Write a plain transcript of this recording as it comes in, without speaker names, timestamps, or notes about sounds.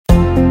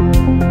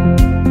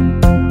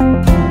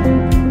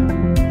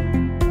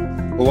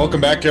Welcome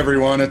back,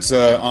 everyone. It's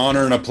an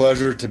honor and a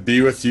pleasure to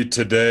be with you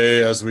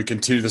today as we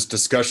continue this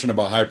discussion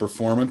about high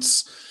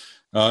performance.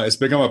 It's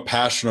become a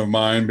passion of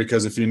mine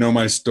because if you know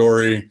my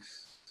story,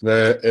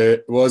 that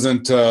it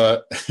wasn't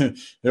it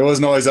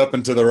wasn't always up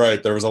and to the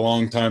right. There was a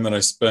long time that I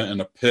spent in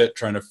a pit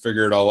trying to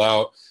figure it all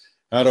out.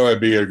 How do I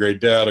be a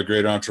great dad, a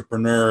great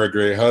entrepreneur, a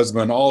great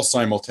husband, all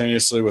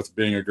simultaneously with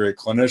being a great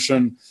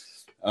clinician?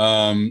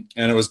 And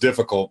it was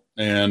difficult,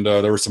 and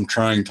there were some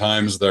trying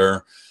times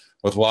there,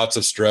 with lots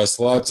of stress,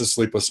 lots of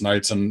sleepless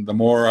nights. And the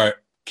more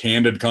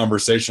candid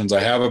conversations I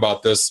have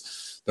about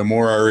this, the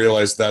more I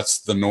realize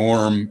that's the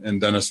norm in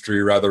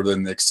dentistry rather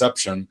than the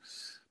exception.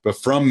 But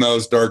from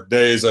those dark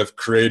days, I've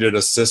created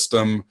a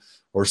system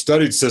or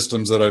studied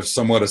systems that I've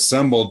somewhat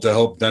assembled to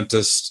help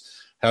dentists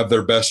have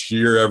their best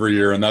year every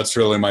year. And that's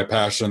really my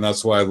passion.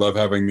 That's why I love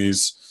having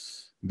these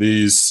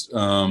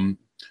webinars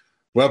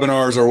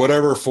or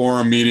whatever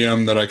forum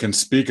medium that I can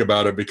speak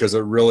about it, because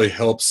it really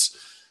helps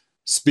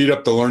speed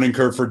up the learning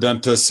curve for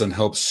dentists and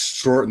helps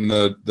shorten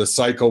the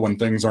cycle when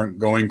things aren't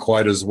going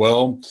quite as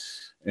well,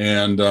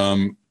 and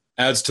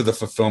adds to the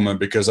fulfillment,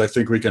 because I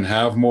think we can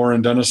have more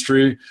in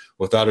dentistry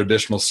without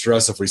additional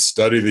stress if we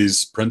study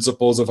these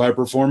principles of high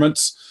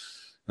performance.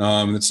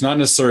 It's not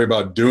necessarily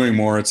about doing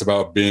more, it's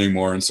about being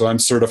more. And so I'm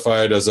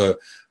certified as a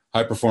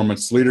high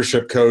performance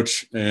leadership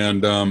coach,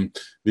 and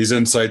these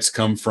insights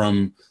come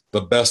from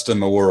the best in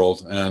the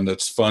world. And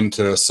it's fun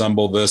to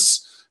assemble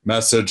this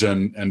message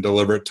and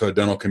deliver it to a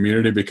dental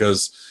community,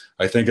 because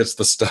I think it's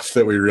the stuff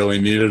that we really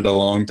needed a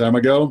long time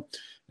ago.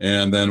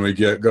 And then we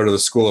go to the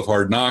school of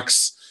hard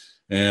knocks,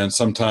 and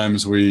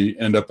sometimes we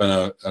end up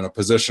in a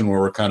position where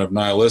we're kind of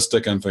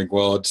nihilistic and think,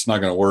 well, it's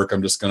not going to work.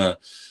 I'm just going to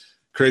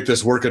create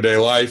this workaday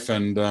life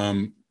and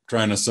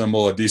try and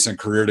assemble a decent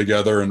career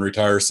together and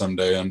retire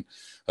someday. And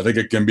I think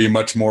it can be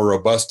much more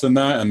robust than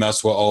that, and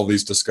that's what all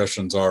these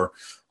discussions are.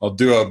 I'll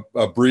do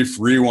a brief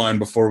rewind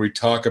before we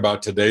talk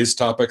about today's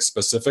topic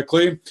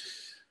specifically.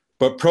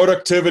 But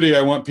productivity,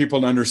 I want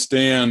people to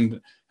understand,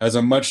 has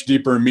a much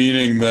deeper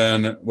meaning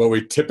than what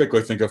we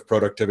typically think of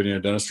productivity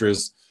in dentistry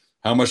is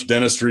how much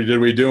dentistry did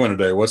we do in a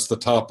day? What's the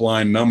top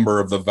line number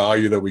of the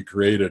value that we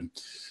created?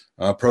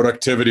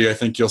 Productivity, I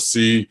think you'll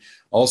see,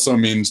 also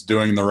means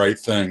doing the right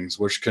things,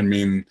 which can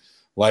mean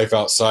life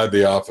outside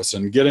the office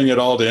and getting it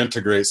all to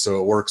integrate so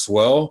it works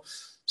well.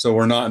 So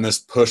we're not in this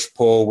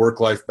push-pull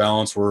work-life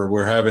balance where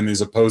we're having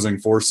these opposing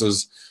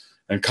forces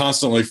and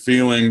constantly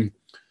feeling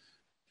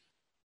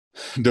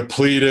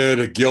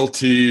depleted,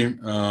 guilty,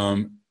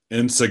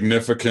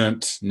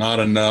 insignificant, not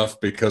enough,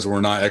 because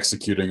we're not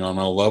executing on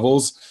all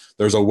levels.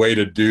 There's a way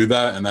to do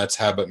that, and that's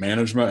habit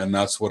management, and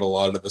that's what a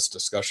lot of this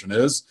discussion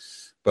is.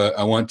 But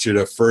I want you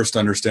to first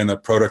understand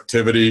that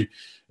productivity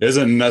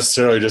isn't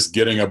necessarily just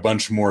getting a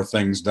bunch more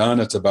things done.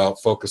 It's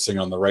about focusing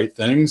on the right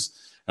things.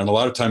 And a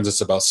lot of times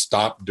it's about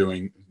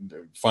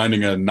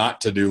finding a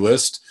not to do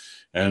list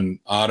and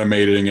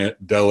automating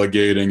it,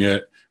 delegating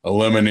it,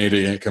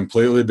 eliminating it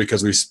completely,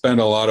 because we spend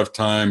a lot of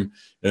time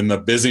in the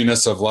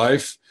busyness of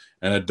life,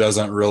 and it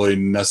doesn't really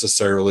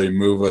necessarily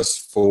move us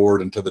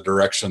forward into the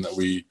direction that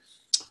we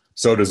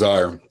so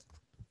desire.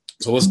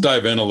 So let's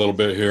dive in a little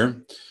bit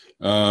here.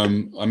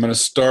 I'm going to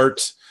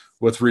start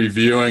with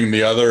reviewing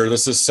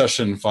this is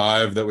session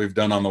 5 that we've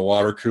done on the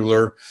water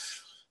cooler.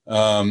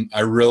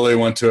 I really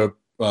want to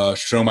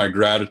show my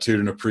gratitude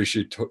and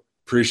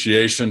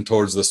appreciation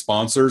towards the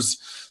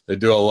sponsors. They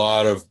do a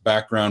lot of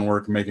background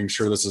work, making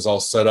sure this is all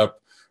set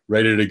up,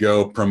 ready to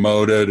go,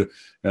 promoted,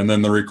 and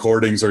then the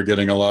recordings are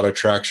getting a lot of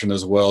traction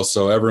as well.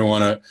 So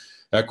everyone at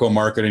Equa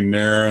Marketing,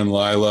 Nair and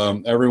Lila,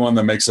 everyone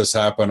that makes this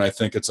happen, I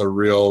think it's a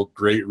real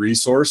great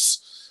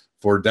resource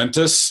for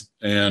dentists,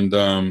 and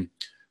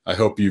I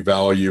hope you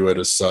value it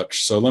as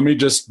such. So let me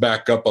just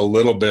back up a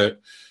little bit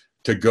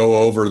to go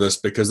over this,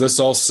 because this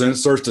all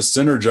starts to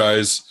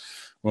synergize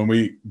when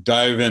we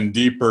dive in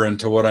deeper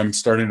into what I'm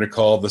starting to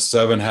call the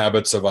 7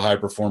 habits of a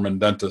high-performance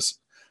dentist.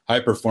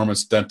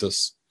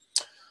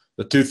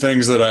 The 2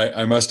 things that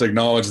I must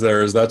acknowledge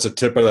there is that's a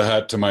tip of the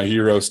hat to my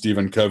hero,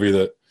 Stephen Covey,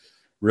 that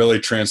really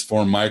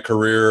transformed my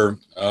career,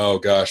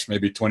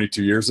 maybe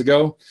 22 years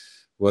ago,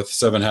 with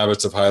 7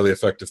 Habits of Highly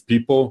Effective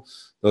People.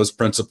 Those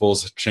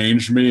principles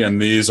changed me, and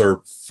these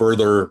are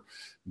further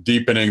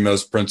deepening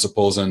those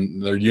principles,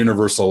 and they're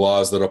universal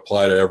laws that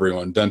apply to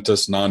everyone,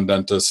 dentists,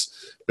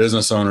 non-dentists,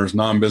 business owners,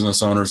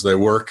 non-business owners. They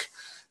work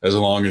as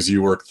long as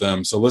you work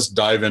them. So let's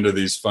dive into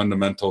these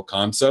fundamental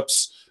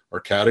concepts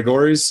or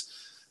categories,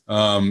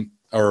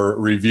 or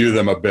review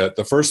them a bit.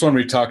 The first one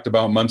we talked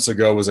about months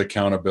ago was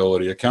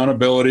accountability.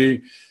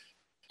 Accountability,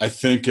 I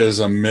think, is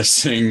a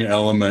missing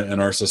element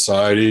in our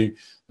society.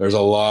 There's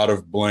a lot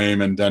of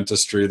blame in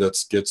dentistry that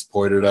gets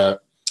pointed at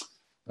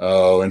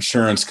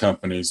insurance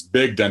companies,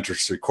 big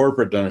dentistry,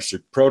 corporate dentistry,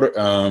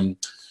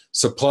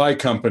 supply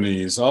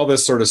companies, all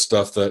this sort of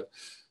stuff that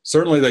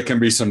certainly there can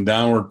be some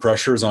downward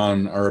pressures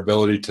on our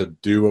ability to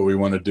do what we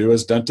want to do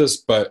as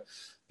dentists, but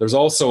there's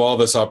also all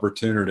this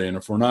opportunity. And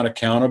if we're not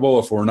accountable,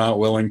 if we're not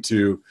willing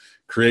to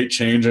create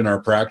change in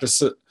our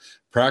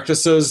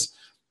practices,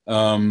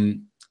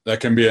 that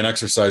can be an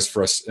exercise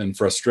for us in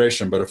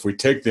frustration. But if we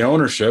take the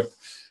ownership,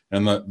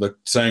 and the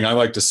saying I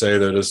like to say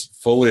that is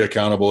fully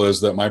accountable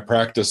is that my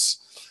practice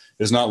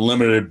is not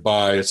limited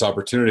by its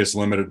opportunity, it's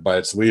limited by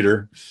its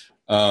leader.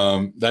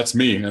 That's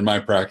me in my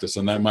practice,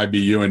 and that might be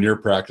you in your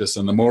practice.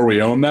 And the more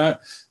we own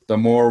that, the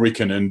more we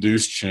can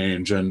induce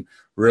change and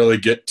really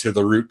get to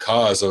the root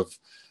cause of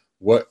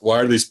why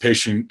are these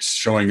patients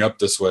showing up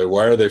this way?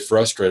 Why are they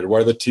frustrated? Why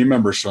are the team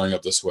members showing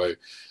up this way?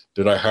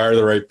 Did I hire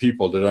the right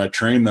people? Did I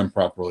train them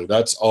properly?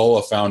 That's all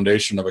a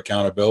foundation of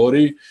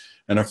accountability.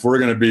 And if we're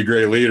going to be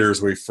great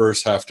leaders, we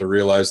first have to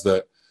realize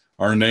that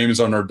our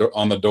name's on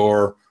the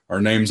door,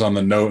 our name's on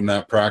the note in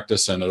that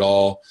practice, and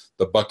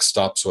the buck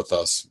stops with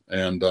us.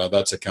 And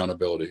that's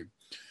accountability.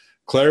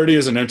 Clarity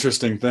is an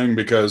interesting thing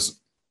because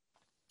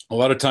a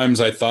lot of times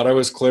I thought I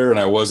was clear and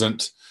I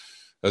wasn't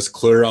as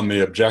clear on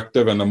the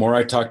objective. And the more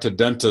I talk to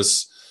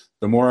dentists,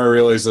 the more I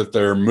realize that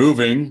they're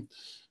moving,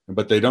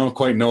 but they don't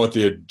quite know what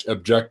the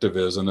objective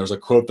is. And there's a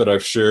quote that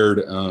I've shared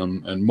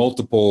in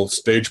multiple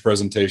stage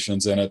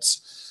presentations, and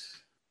it's,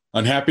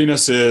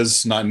 unhappiness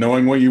is not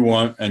knowing what you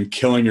want and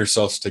killing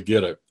yourselves to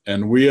get it.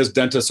 And we as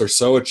dentists are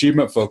so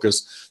achievement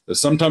focused that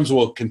sometimes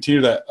we'll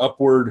continue that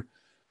upward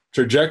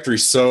trajectory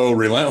so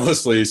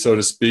relentlessly, so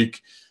to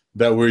speak,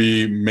 that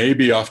we may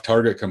be off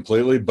target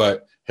completely,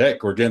 but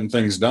heck, we're getting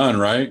things done,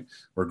 right?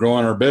 We're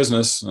growing our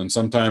business, and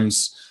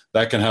sometimes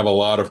that can have a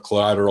lot of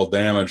collateral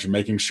damage.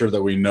 Making sure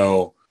that we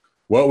know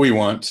what we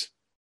want,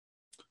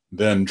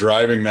 then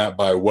driving that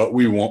by what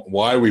we want,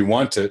 why we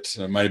want it.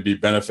 It might be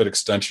benefit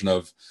extension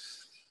of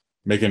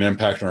making an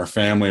impact on our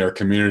family, our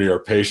community, our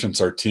patients,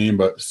 our team,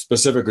 but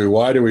specifically,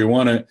 why do we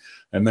want it?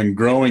 And then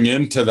growing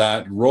into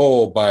that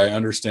role by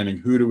understanding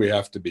who do we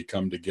have to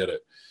become to get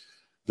it.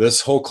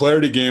 This whole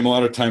clarity game a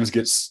lot of times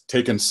gets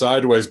taken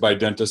sideways by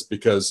dentists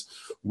because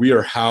we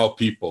are how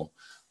people,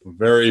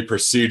 very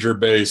procedure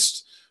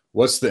based.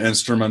 What's the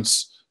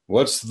instruments?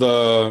 What's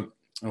the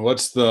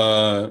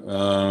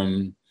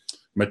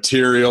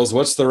materials?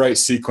 What's the right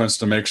sequence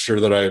to make sure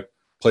that I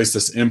place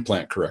this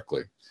implant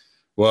correctly?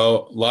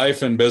 Well,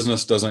 life and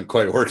business doesn't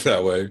quite work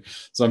that way.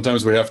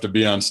 Sometimes we have to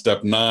be on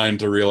step 9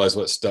 to realize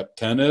what step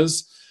 10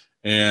 is.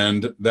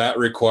 And that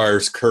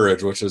requires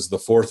courage, which is the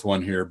fourth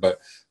one here.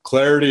 But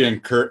clarity,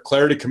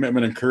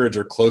 commitment, and courage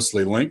are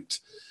closely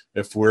linked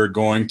if we're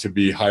going to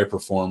be high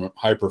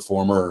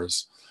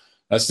performers.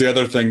 That's the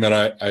other thing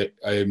that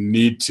I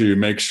need to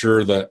make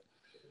sure that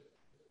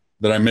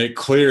I make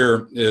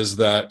clear is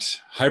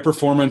that high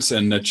performance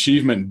and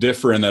achievement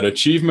differ, and that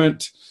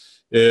achievement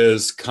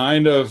is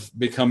kind of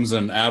becomes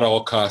an at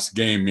all cost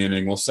game,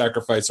 meaning we'll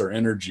sacrifice our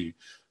energy,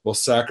 we'll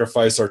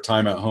sacrifice our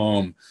time at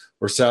home,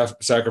 we'll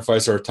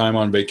sacrifice our time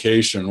on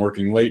vacation,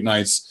 working late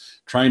nights,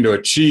 trying to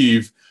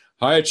achieve.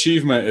 High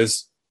achievement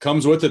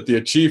comes with it, the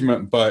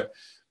achievement, but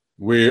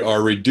we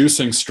are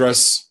reducing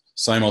stress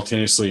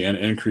simultaneously and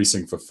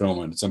increasing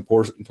fulfillment. It's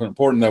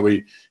important that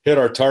we hit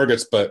our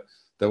targets, but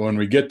that when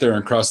we get there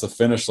and cross the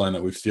finish line,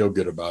 that we feel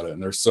good about it.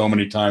 And there's so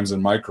many times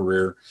in my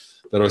career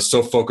that I was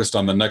so focused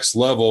on the next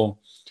level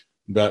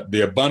that the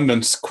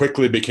abundance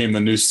quickly became the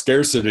new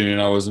scarcity, and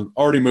I was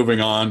already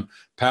moving on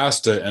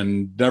past it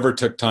and never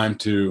took time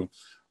to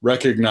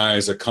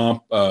recognize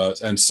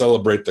and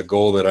celebrate the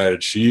goal that I had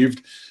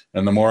achieved.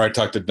 And the more I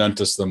talk to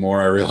dentists, the more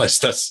I realize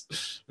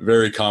that's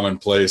very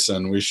commonplace,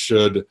 and we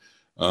should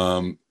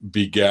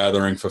be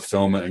gathering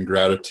fulfillment and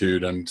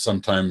gratitude, and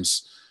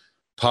sometimes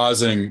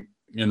pausing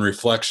in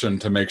reflection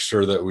to make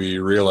sure that we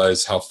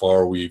realize how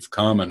far we've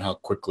come and how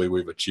quickly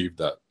we've achieved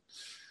that.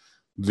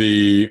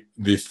 The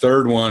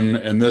third one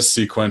in this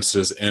sequence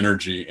is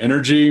energy.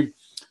 Energy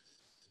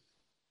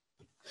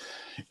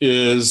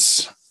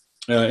is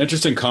an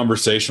interesting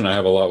conversation I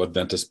have a lot with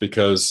dentists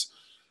because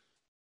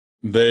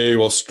they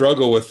will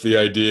struggle with the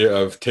idea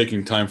of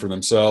taking time for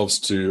themselves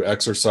to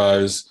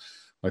exercise.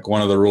 Like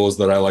one of the rules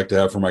that I like to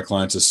have for my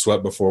clients is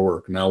sweat before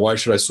work. Now, why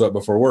should I sweat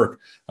before work?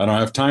 I don't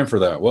have time for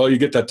that. Well, you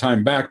get that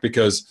time back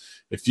because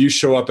if you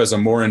show up as a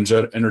more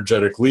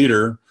energetic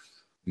leader,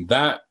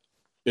 that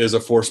is a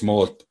force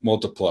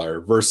multiplier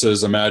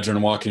versus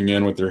imagine walking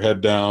in with your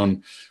head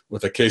down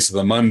with a case of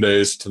the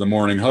Mondays to the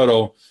morning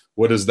huddle.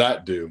 What does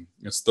that do?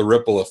 It's the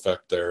ripple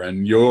effect there.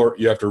 And you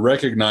have to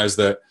recognize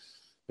that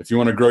if you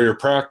want to grow your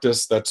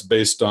practice, that's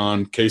based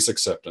on case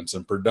acceptance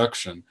and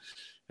production.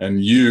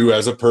 And you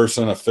as a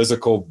person, a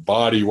physical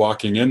body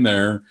walking in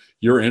there,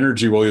 your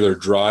energy will either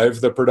drive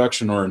the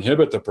production or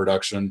inhibit the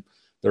production.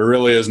 There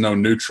really is no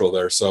neutral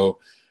there. So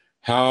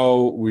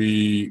how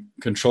we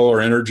control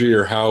our energy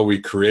or how we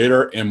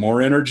create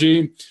more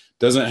energy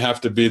doesn't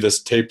have to be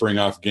this tapering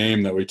off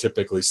game that we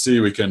typically see.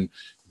 We can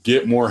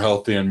get more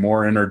healthy and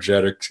more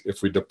energetic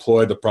if we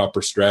deploy the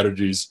proper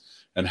strategies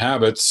and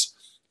habits,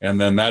 and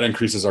then that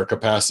increases our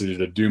capacity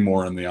to do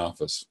more in the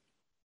office.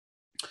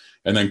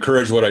 And then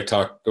courage, what I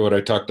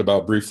talked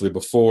about briefly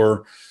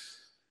before.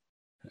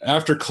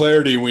 After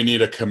clarity, we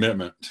need a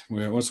commitment.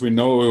 Once we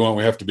know what we want,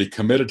 we have to be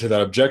committed to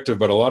that objective.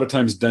 But a lot of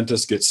times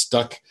dentists get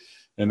stuck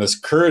in this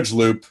courage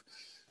loop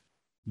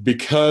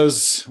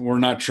because we're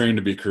not trained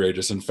to be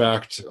courageous. In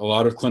fact, a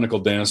lot of clinical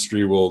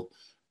dentistry will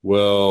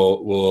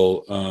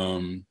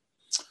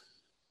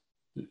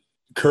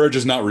courage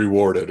is not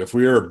rewarded. If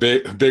we are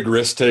big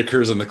risk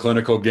takers in the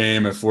clinical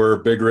game, if we're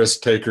big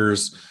risk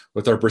takers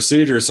with our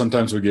procedures,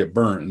 sometimes we get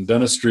burnt. And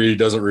dentistry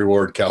doesn't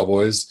reward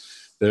cowboys.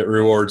 It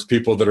rewards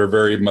people that are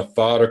very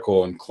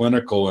methodical and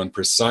clinical and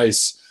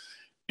precise.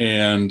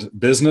 And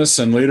business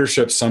and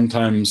leadership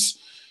sometimes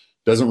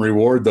doesn't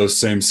reward those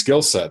same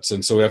skill sets.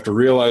 And so we have to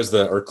realize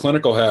that our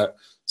clinical hat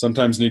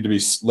sometimes need to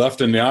be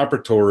left in the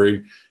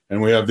operatory,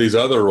 and we have these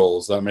other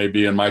roles. That may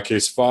be, in my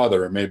case,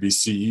 father, it may be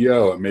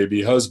CEO, it may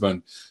be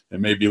husband, it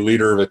may be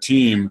leader of a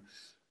team.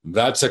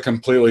 That's a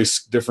completely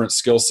different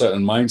skill set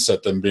and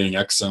mindset than being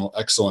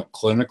excellent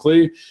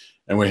clinically.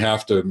 And we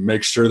have to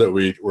make sure that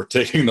we're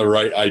taking the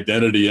right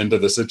identity into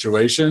the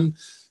situation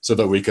so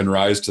that we can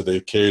rise to the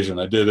occasion.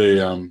 I did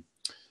a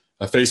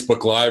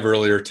Facebook Live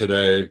earlier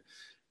today,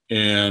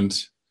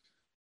 and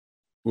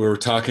we were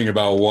talking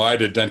about why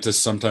do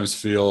dentists sometimes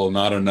feel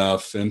not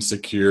enough,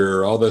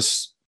 insecure, all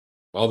this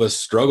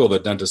struggle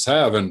that dentists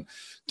have. And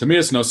to me,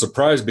 it's no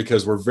surprise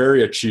because we're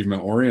very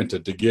achievement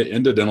oriented. To get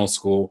into dental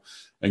school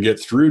and get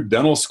through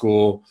dental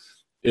school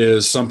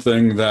is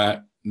something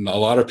that a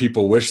lot of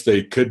people wish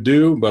they could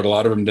do, but a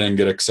lot of them didn't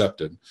get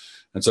accepted.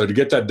 And so to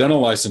get that dental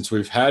license,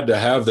 we've had to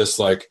have this,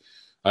 like,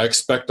 I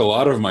expect a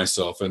lot of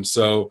myself. And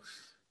so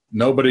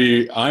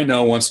nobody I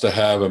know wants to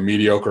have a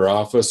mediocre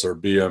office or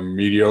be a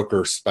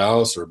mediocre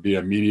spouse or be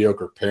a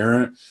mediocre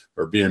parent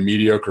or be a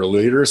mediocre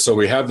leader. So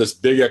we have this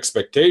big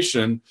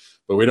expectation,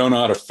 but we don't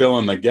know how to fill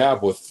in the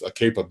gap with a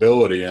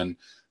capability. And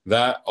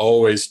that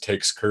always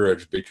takes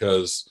courage,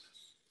 because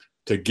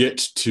to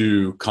get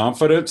to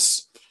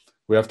confidence,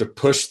 we have to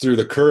push through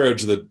the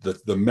courage, the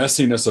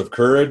messiness of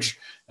courage,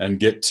 and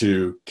get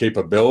to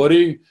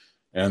capability.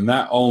 And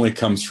that only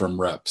comes from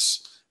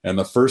reps. And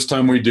the first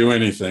time we do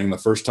anything, the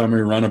first time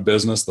we run a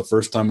business, the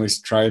first time we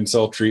try and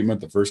sell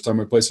treatment, the first time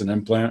we place an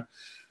implant,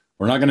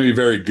 we're not going to be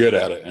very good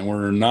at it.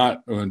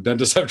 And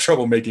dentists have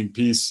trouble making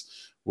peace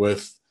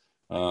with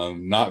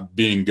not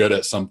being good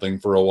at something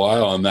for a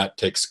while. And that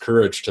takes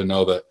courage to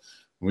know that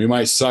we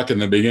might suck in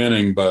the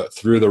beginning, but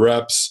through the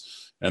reps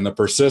and the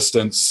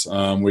persistence,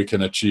 we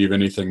can achieve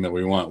anything that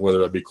we want,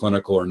 whether it be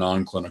clinical or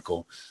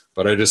non-clinical.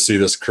 But I just see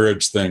this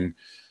courage thing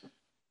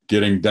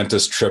getting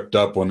dentists tripped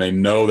up when they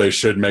know they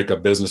should make a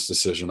business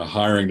decision, a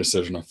hiring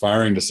decision, a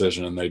firing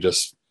decision, and they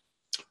just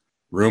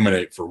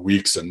ruminate for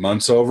weeks and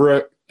months over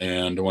it.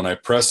 And when I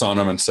press on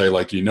them and say,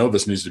 like,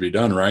 this needs to be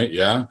done, right?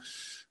 Yeah.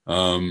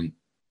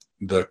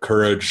 The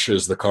courage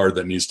is the card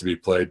that needs to be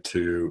played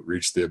to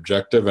reach the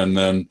objective. And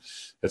then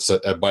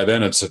by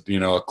then it's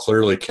a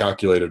clearly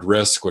calculated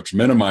risk, which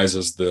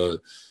minimizes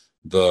the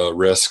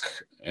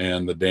risk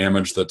and the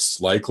damage that's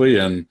likely.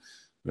 And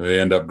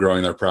they end up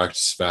growing their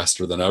practice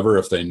faster than ever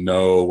if they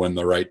know when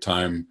the right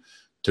time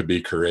to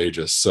be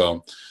courageous.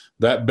 So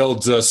that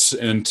builds us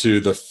into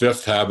the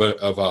fifth habit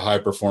of a high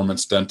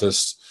performance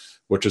dentist,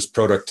 which is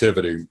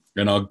productivity.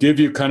 And I'll give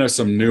you kind of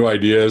some new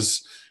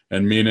ideas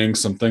and meaning,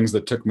 some things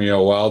that took me a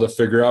while to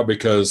figure out,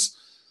 because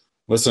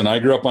listen, I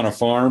grew up on a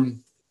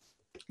farm.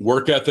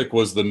 Work ethic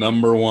was the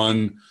number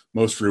one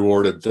most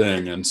rewarded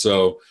thing. And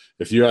so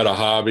if you had a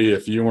hobby,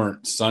 if you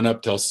weren't sun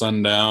up till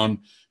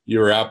sundown, you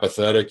were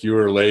apathetic, you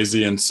were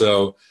lazy. And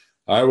so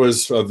I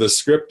was of the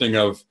scripting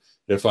of,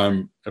 if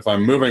I'm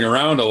moving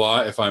around a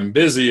lot, if I'm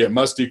busy, it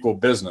must equal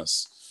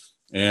business.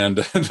 And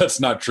that's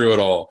not true at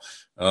all.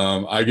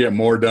 I get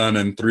more done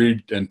in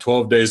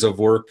 12 days of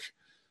work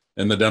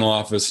in the dental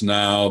office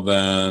now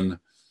than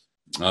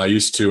I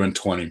used to in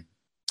 20.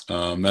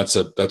 That's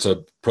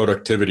a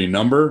productivity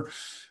number.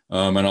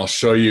 And I'll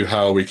show you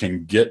how we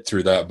can get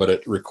through that, but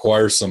it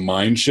requires some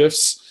mind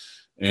shifts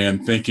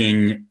and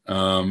thinking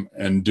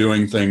and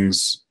doing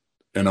things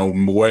in a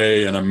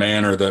way, in a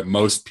manner that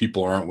most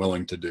people aren't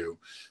willing to do.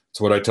 It's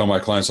what I tell my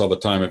clients all the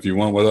time. If you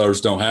want what others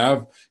don't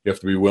have, you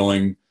have to be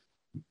willing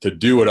to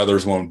do what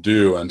others won't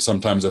do. And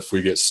sometimes if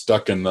we get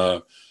stuck in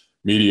the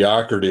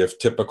mediocrity of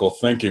typical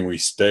thinking, we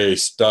stay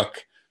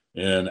stuck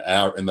in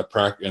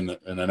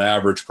an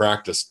average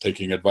practice,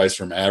 taking advice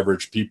from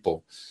average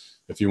people.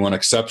 If you want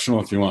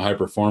exceptional, if you want high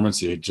performance,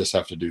 you just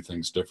have to do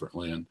things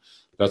differently. And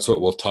that's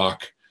what we'll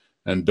talk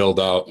and build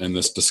out in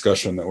this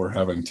discussion that we're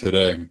having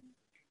today.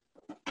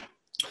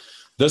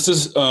 This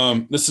is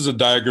a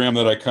diagram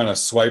that I kind of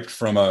swiped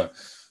from a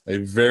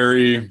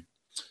very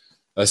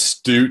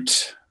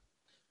astute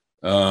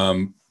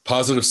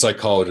positive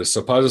psychologist.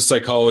 So positive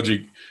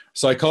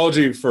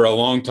psychology for a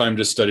long time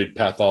just studied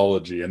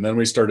pathology. And then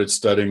we started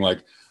studying,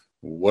 like,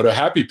 what do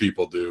happy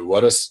people do?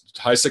 What do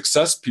high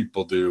success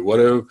people do? What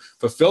do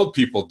fulfilled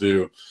people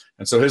do?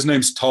 And so his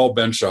name's Tal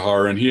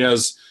Ben-Shahar, and he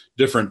has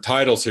different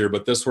titles here,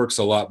 but this works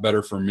a lot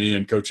better for me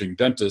in coaching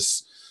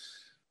dentists.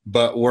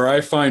 But where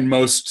I find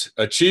most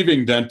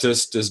achieving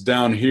dentists is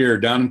down here,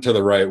 down and to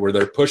the right, where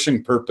they're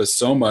pushing purpose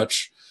so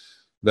much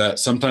that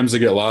sometimes they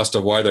get lost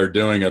of why they're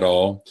doing it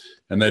all.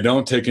 And they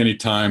don't take any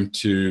time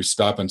to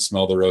stop and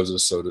smell the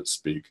roses, so to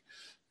speak.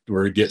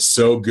 Where we get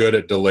so good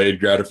at delayed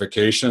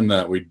gratification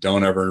that we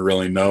don't ever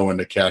really know when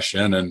to cash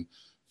in and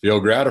feel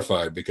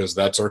gratified because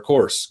that's our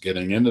course: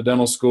 getting into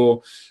dental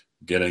school,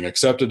 getting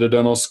accepted to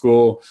dental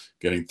school,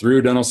 getting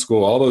through dental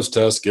school, all those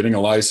tests, getting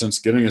a license,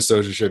 getting a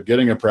associateship,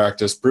 getting a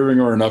practice, proving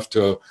we're enough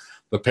to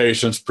the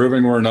patients,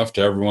 proving we're enough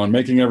to everyone,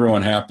 making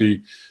everyone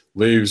happy,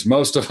 leaves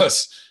most of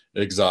us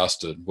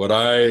exhausted. What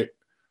I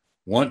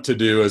want to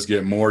do is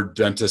get more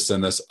dentists in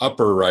this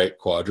upper right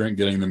quadrant,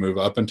 getting them to move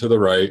up and to the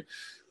right,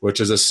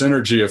 which is a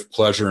synergy of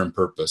pleasure and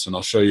purpose. And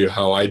I'll show you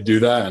how I do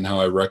that and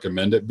how I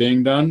recommend it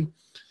being done.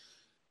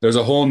 There's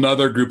a whole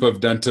nother group of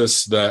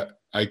dentists that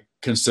I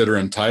consider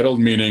entitled,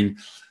 meaning,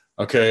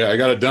 okay, I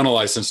got a dental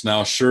license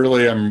now.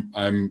 Surely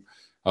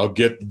I'll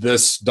get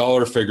this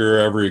dollar figure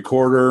every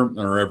quarter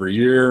or every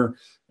year,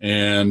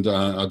 and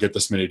I'll get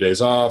this many days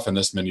off and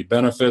this many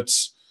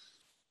benefits.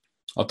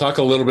 I'll talk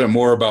a little bit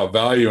more about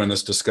value in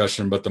this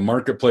discussion, but the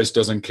marketplace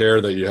doesn't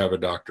care that you have a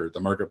doctorate. The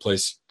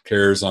marketplace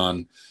cares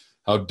on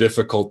how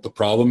difficult the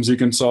problems you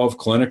can solve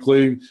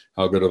clinically,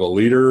 how good of a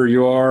leader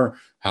you are,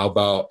 how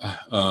about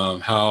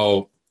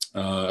how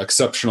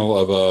exceptional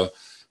of a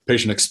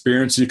patient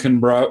experience you can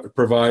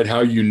provide,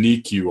 how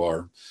unique you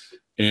are.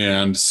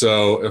 And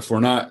so if we're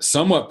not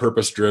somewhat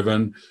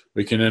purpose-driven,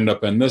 we can end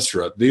up in this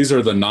rut. These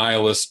are the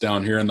nihilists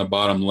down here in the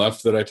bottom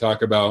left that I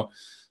talk about.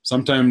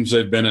 Sometimes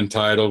they've been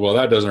entitled, well,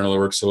 that doesn't really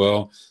work so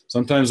well.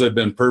 Sometimes they've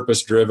been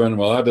purpose-driven,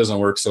 well, that doesn't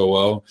work so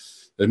well.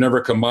 They've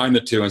never combined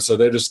the two, and so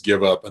they just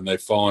give up and they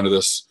fall into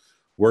this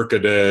work a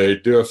day,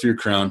 do a few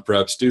crown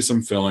preps, do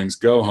some fillings,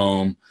 go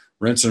home,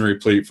 rinse and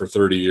repeat for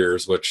 30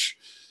 years, which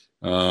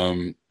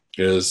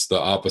is the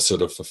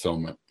opposite of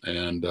fulfillment.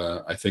 And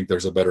I think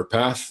there's a better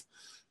path.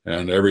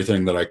 And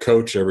everything that I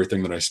coach,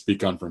 everything that I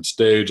speak on from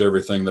stage,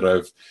 everything that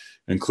I've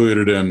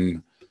included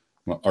in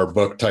our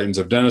book, Titans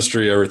of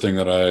Dentistry, everything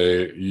that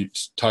I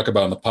talk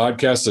about in the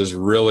podcast is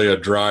really a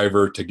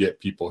driver to get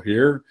people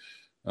here.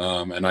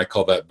 And I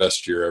call that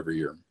best year every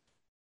year.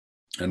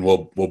 And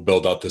we'll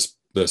build out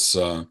this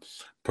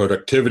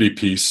productivity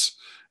piece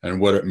and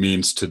what it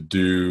means to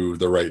do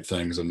the right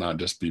things and not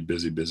just be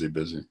busy, busy,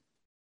 busy.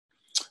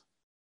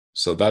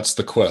 So that's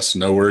the quest.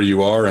 Know where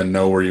you are and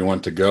know where you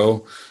want to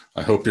go.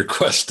 I hope your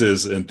quest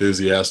is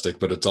enthusiastic,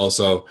 but it's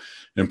also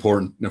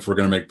important, if we're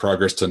going to make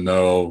progress, to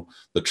know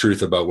the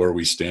truth about where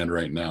we stand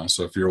right now.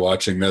 So if you're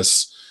watching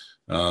this,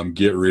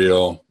 get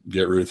real,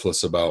 get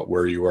ruthless about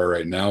where you are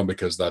right now,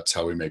 because that's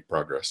how we make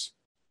progress.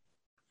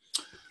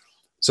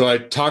 So I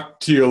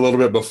talked to you a little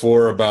bit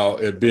before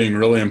about it being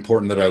really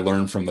important that I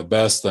learn from the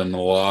best, and a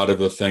lot of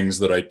the things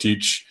that I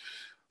teach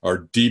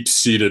are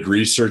deep-seated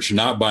research,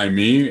 not by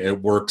me.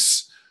 It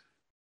works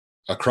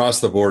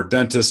across the board: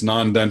 dentists,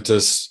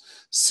 non-dentists,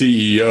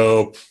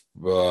 CEO,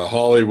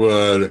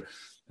 Hollywood,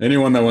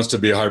 anyone that wants to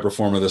be a high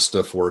performer, this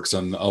stuff works.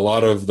 And a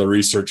lot of the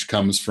research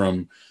comes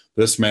from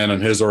this man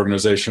and his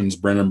organizations,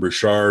 Brendon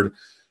Burchard.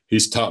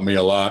 He's taught me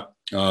a lot.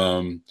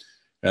 And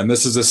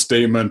this is a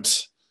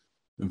statement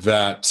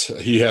that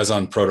he has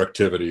on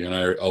productivity, and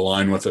I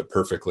align with it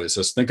perfectly. It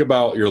says, think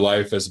about your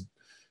life as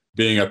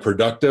being a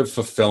productive,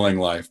 fulfilling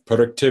life.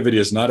 Productivity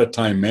is not a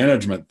time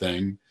management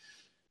thing.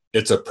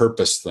 It's a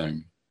purpose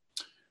thing.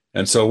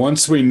 And so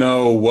once we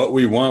know what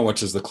we want,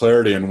 which is the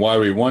clarity and why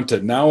we want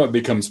it, now it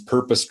becomes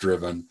purpose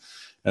driven.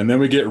 And then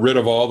we get rid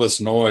of all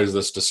this noise,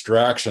 this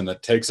distraction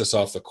that takes us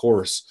off the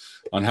course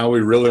on how we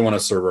really want to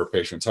serve our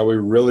patients, how we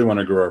really want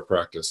to grow our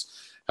practice,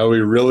 how we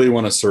really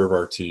want to serve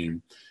our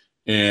team.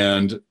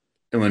 And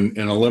in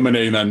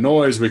eliminating that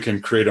noise, we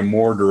can create a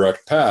more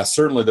direct path.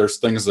 Certainly there's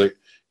things that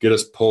get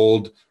us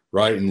pulled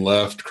right and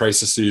left,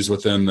 crises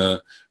within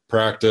the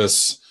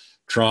practice,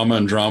 trauma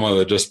and drama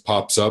that just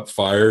pops up,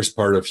 fires,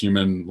 part of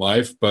human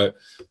life. But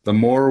the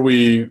more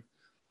we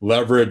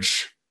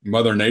leverage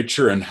Mother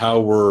Nature and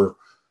how we're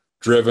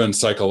driven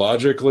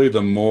psychologically,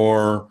 the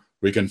more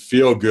we can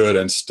feel good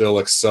and still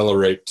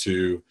accelerate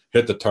to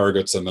hit the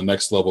targets and the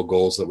next level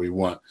goals that we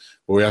want.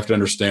 But we have to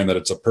understand that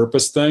it's a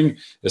purpose thing.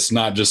 It's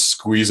not just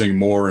squeezing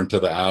more into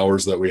the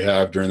hours that we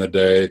have during the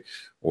day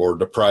or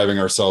depriving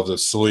ourselves of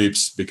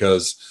sleeps,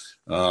 because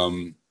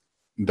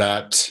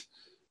that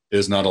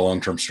is not a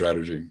long-term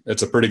strategy.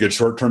 It's a pretty good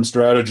short-term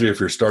strategy if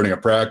you're starting a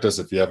practice,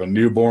 if you have a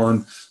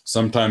newborn.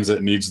 Sometimes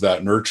it needs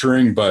that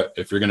nurturing, but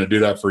if you're going to do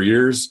that for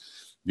years,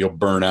 you'll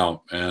burn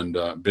out. And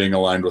being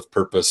aligned with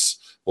purpose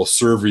will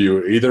serve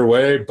you either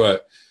way.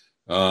 But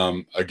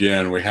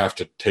again, we have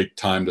to take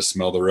time to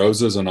smell the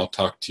roses, and I'll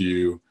talk to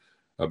you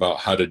about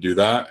how to do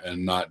that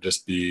and not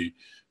just be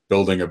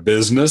building a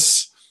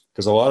business.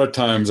 Because a lot of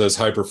times as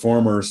high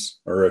performers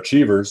or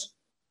achievers,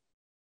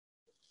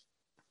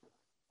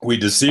 we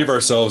deceive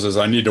ourselves as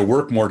I need to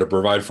work more to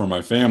provide for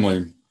my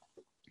family,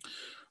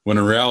 when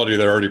in reality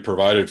they're already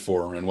provided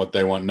for, and what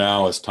they want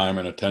now is time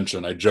and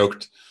attention. I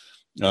joked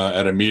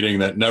at a meeting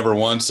that never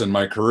once in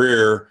my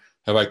career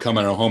have I come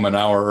home an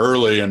hour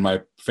early and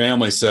my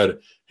family said,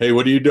 hey,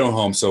 what are you doing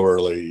home so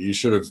early? You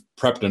should have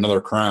prepped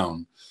another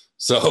crown.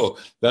 So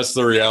that's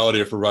the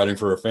reality of providing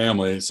for a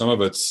family. Some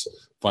of it's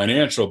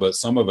financial, but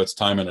some of it's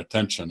time and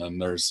attention,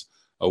 and there's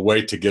a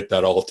way to get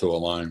that all to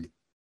align.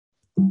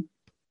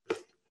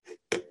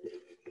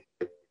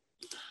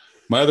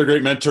 My other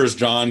great mentor is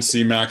John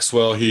C.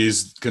 Maxwell.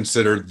 He's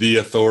considered the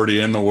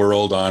authority in the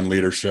world on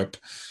leadership.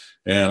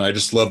 And I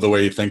just love the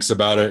way he thinks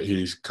about it.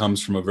 He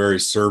comes from a very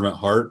servant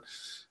heart.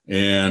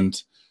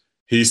 And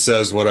he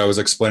says what I was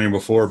explaining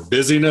before,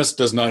 busyness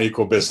does not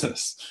equal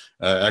business.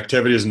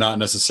 Activity is not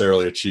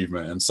necessarily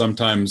achievement. And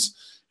sometimes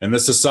in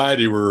this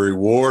society, we're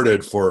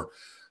rewarded for,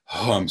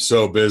 oh, I'm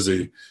so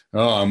busy.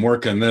 Oh, I'm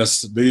working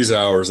these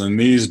hours and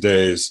these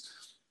days.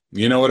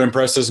 You know what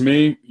impresses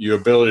me? Your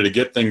ability to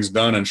get things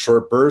done in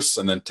short bursts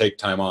and then take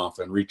time off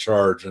and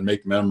recharge and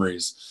make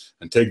memories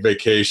and take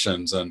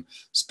vacations and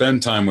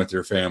spend time with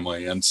your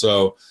family. And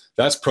so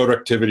that's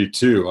productivity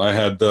too.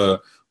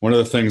 One of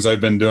the things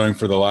I've been doing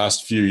for the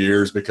last few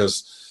years,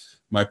 because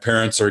my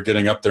parents are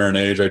getting up there in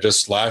age. I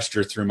just last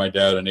year threw my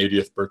dad an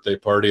 80th birthday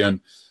party,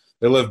 and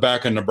they live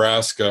back in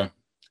Nebraska,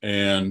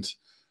 and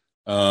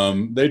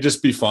they'd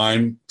just be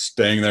fine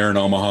staying there in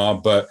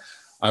Omaha, but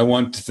I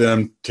want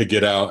them to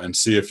get out and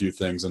see a few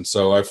things. And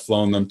so I've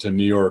flown them to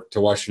New York,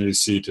 to Washington,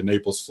 D.C., to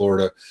Naples,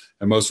 Florida,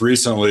 and most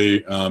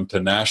recently to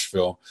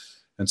Nashville.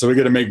 And so we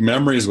get to make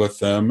memories with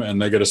them,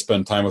 and they get to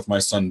spend time with my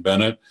son,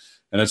 Bennett.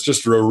 And it's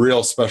just a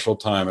real special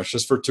time. It's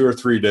just for 2 or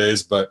 3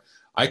 days, but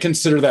I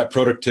consider that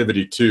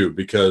productivity too,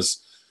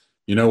 because,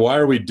 why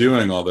are we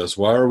doing all this?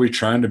 Why are we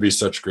trying to be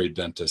such great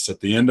dentists? At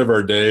the end of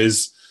our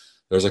days,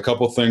 there's a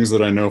couple things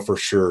that I know for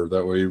sure,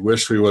 that we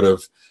wish we would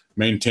have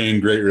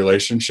maintained great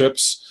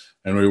relationships,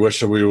 and we wish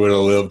that we would have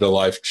lived a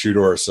life true to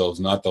ourselves,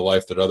 not the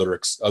life that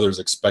others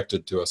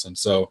expected to us. And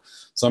so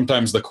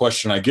sometimes the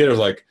question I get is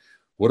like,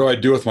 what do I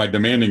do with my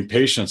demanding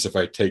patients if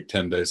I take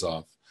 10 days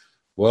off?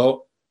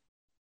 Well,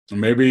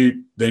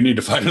 maybe they need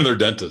to find another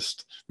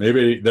dentist.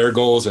 Maybe their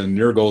goals and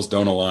your goals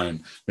don't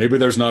align. Maybe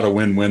there's not a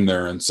win-win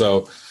there. And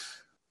so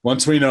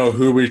once we know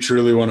who we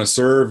truly want to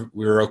serve,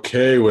 we're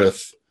okay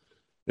with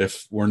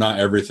if we're not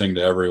everything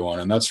to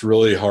everyone. And that's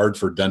really hard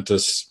for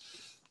dentists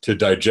to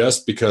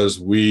digest, because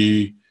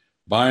we,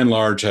 by and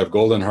large, have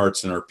golden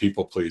hearts and are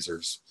people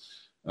pleasers.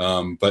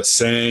 But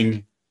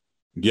saying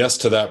yes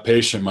to that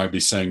patient might be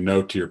saying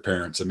no to your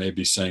parents. It may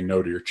be saying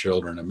no to your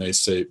children. It may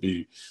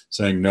be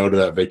saying no to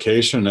that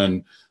vacation.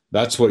 And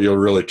that's what you'll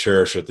really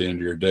cherish at the end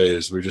of your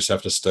days. We just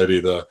have to study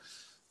the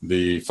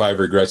 5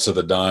 regrets of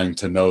the dying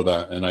to know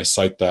that. And I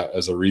cite that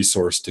as a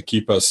resource to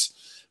keep us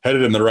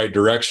headed in the right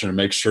direction and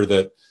make sure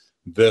that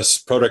this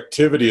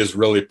productivity is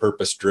really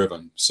purpose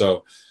driven.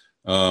 So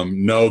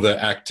know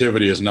that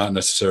activity is not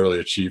necessarily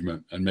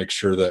achievement, and make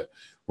sure that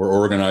we're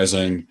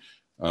organizing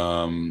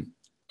our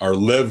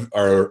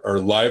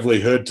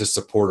livelihood to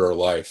support our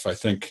life. I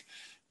think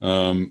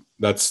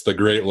that's the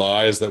great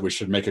lie, is that we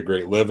should make a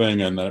great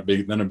living, and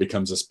then it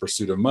becomes this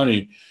pursuit of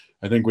money.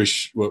 I think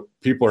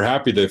people are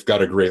happy they've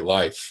got a great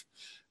life.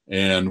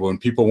 And when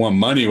people want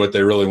money, what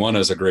they really want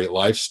is a great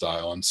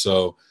lifestyle. And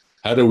so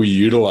how do we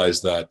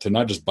utilize that to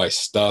not just buy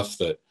stuff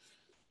that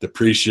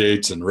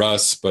depreciates and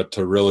rusts, but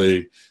to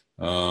really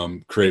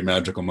create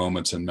magical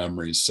moments and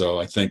memories? So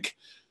I think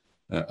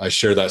I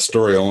share that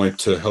story only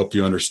to help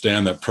you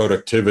understand that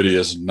productivity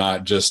is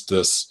not just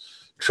this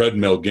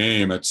treadmill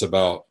game. It's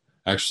about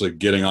actually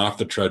getting off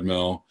the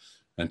treadmill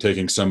and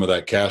taking some of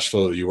that cash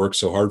flow that you work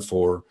so hard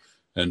for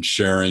and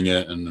sharing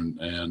it.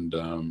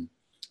 And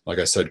like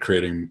I said,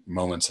 creating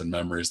moments and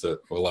memories that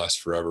will last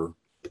forever.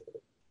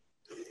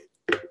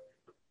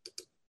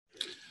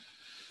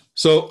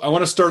 So I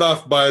want to start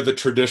off by with the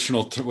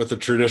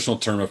traditional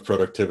term of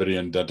productivity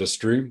in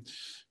dentistry.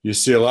 You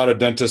see a lot of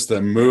dentists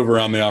that move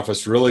around the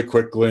office really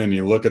quickly, and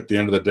you look at the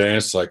end of the day,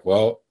 it's like,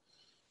 well,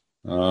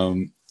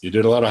 you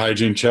did a lot of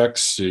hygiene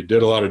checks, you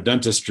did a lot of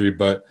dentistry,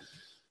 but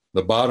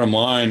the bottom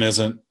line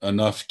isn't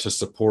enough to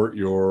support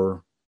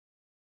your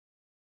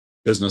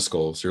business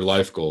goals, your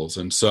life goals.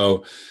 And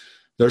so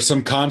there's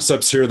some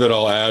concepts here that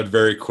I'll add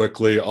very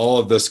quickly. All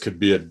of this could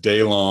be a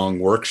day-long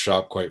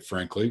workshop, quite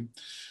frankly.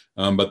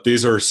 But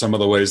these are some of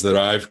the ways that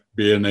I've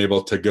been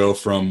able to go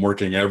from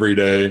working every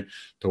day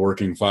to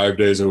working 5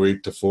 days a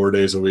week to 4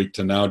 days a week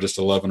to now just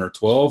 11 or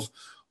 12,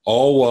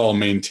 all while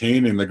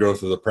maintaining the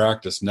growth of the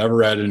practice,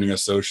 never adding an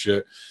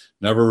associate,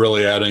 never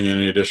really adding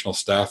any additional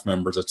staff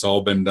members. It's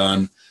all been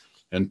done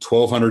in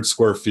 1,200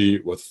 square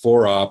feet with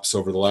 4 ops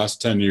over the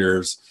last 10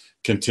 years,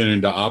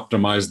 continuing to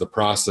optimize the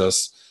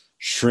process,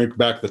 shrink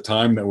back the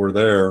time that we're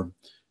there,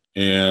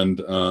 and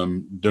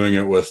doing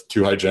it with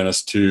 2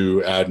 hygienists,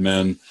 2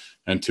 admin,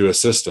 and 2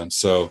 assistants.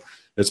 So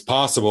it's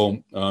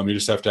possible. You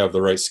just have to have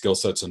the right skill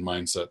sets and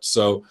mindsets.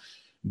 So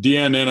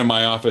DNN in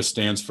my office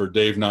stands for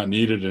Dave Not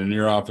Needed, and in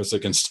your office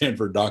it can stand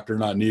for Doctor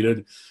Not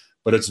Needed.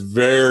 But it's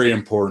very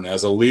important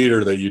as a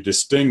leader that you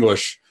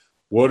distinguish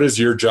what is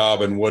your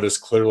job and what is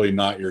clearly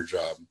not your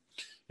job.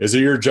 Is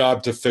it your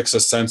job to fix a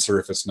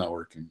sensor if it's not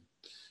working?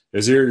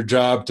 Is it your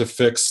job to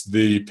fix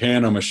the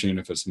pano machine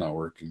if it's not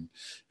working?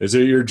 Is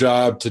it your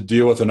job to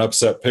deal with an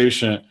upset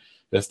patient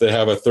if they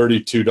have a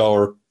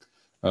 $32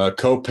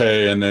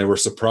 copay and they were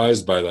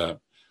surprised by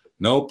that?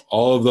 Nope.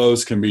 All of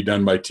those can be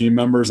done by team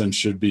members and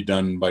should be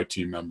done by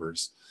team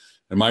members.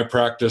 In my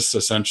practice,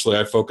 essentially,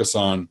 I focus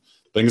on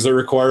things that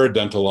require a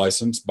dental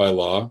license by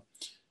law,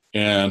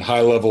 and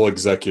high-level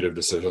executive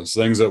decisions,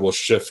 things that will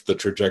shift the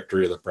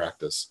trajectory of the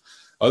practice.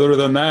 Other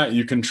than that,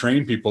 you can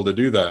train people to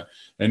do that,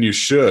 and you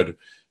should.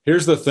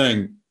 Here's the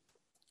thing.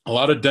 A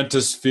lot of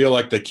dentists feel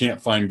like they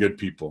can't find good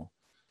people.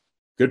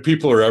 Good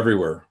people are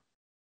everywhere.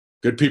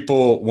 Good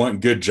people want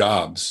good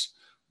jobs,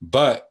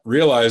 but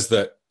realize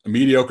that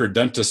mediocre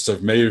dentists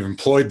have maybe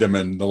employed them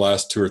in the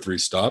last 2 or 3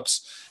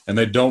 stops, and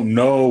they don't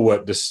know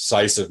what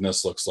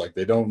decisiveness looks like.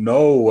 They don't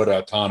know what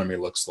autonomy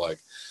looks like.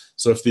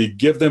 So if you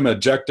give them an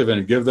objective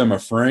and give them a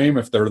frame,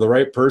 if they're the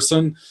right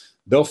person,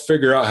 they'll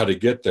figure out how to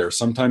get there.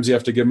 Sometimes you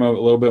have to give them a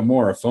little bit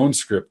more, a phone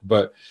script.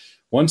 But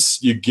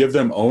once you give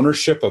them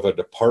ownership of a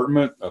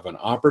department, of an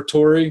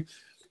operatory,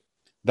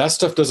 that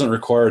stuff doesn't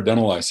require a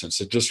dental license.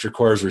 It just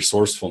requires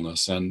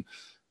resourcefulness. And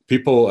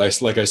people,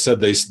 like I said,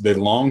 they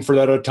long for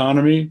that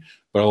autonomy,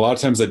 but a lot of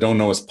times they don't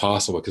know it's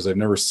possible because they've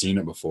never seen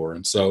it before.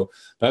 And so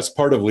that's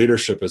part of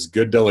leadership, is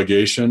good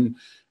delegation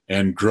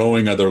and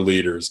growing other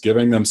leaders,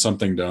 giving them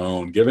something to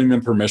own, giving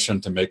them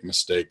permission to make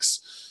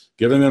mistakes,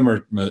 giving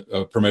them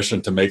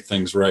permission to make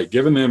things right,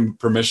 giving them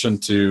permission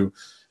to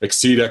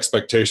exceed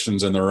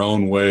expectations in their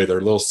own way,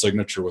 their little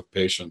signature with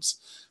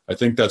patients. I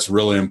think that's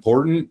really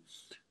important.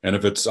 And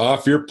if it's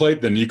off your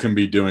plate, then you can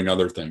be doing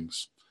other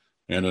things.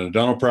 And in a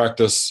dental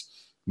practice,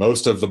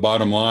 most of the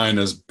bottom line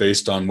is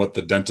based on what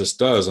the dentist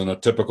does. In a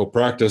typical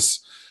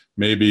practice,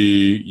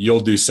 maybe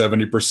you'll do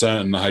 70%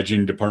 and the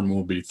hygiene department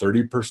will be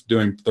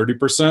doing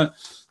 30%.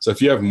 So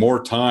if you have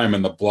more time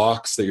in the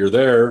blocks that you're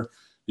there,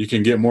 you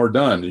can get more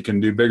done. You can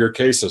do bigger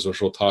cases, which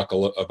we'll talk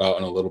about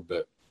in a little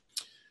bit.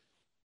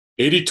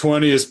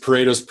 80-20 is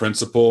Pareto's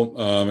principle.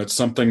 It's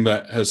something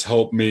that has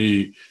helped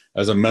me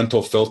as a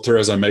mental filter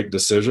as I make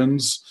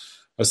decisions.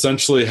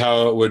 Essentially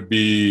how it would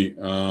be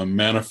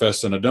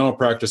manifest in a dental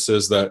practice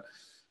is that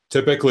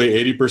typically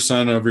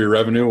 80% of your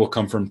revenue will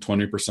come from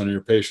 20% of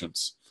your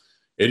patients.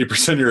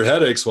 80% of your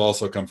headaches will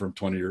also come from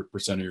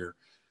 20% of your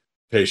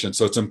patients.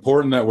 So it's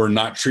important that we're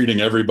not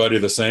treating everybody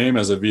the same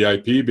as a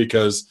VIP,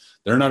 because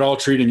they're not all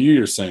treating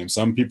you the same.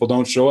 Some people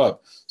don't show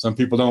up. Some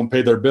people don't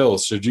pay their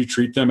bills. Should you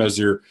treat them as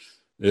your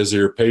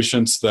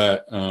patients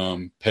that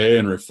pay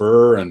and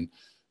refer and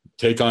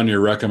take on your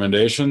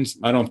recommendations?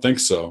 I don't think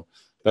so.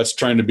 That's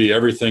trying to be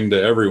everything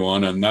to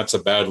everyone, and that's a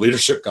bad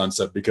leadership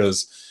concept,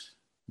 because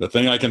the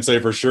thing I can say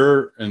for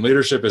sure in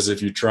leadership is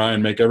if you try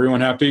and make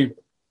everyone happy,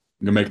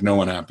 you make no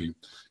one happy,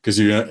 because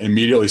you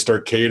immediately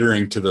start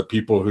catering to the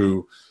people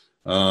who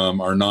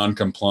are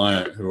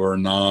non-compliant, who are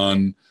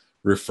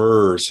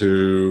non-referrers,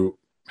 who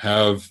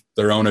have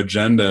their own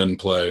agenda in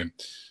play.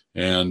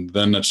 And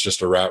then it's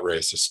just a rat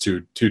race. It's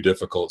too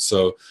difficult.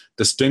 So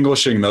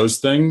distinguishing those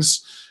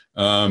things,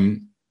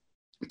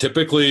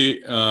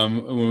 typically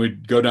when we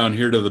go down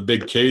here to the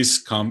big case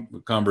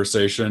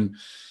conversation,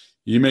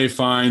 you may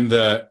find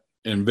that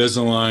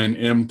Invisalign,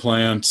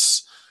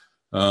 implants,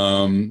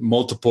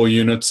 multiple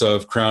units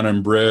of crown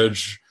and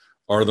bridge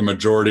are the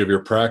majority of your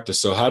practice.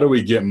 So how do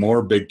we get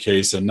more big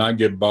case and not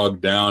get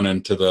bogged down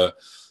into the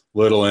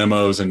little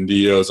MOs and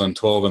DOs on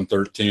 12 and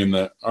 13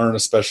 that aren't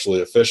especially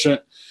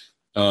efficient,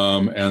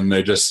 and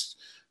they just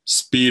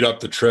speed up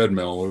the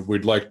treadmill?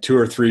 We'd like 2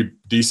 or 3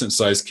 decent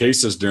sized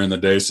cases during the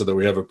day so that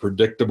we have a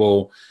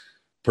predictable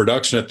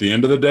production at the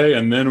end of the day,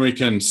 and then we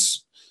can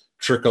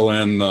trickle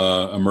in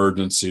the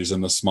emergencies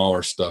and the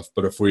smaller stuff.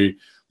 But if we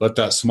let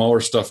that smaller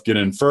stuff get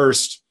in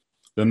first,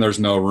 then there's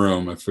no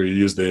room. If we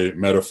use the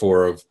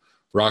metaphor of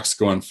rocks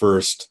going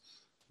first,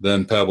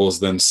 then pebbles,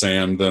 then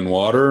sand, then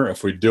water,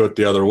 if we do it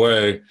the other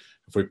way,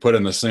 if we put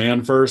in the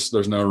sand first,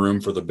 there's no room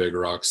for the big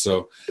rocks.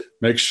 So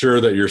make sure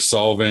that you're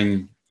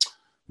solving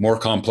more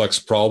complex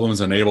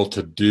problems and able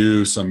to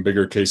do some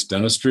bigger case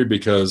dentistry,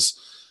 because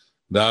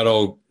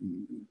I'll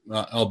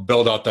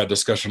build out that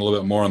discussion a little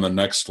bit more on the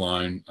next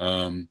line.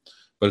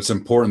 But it's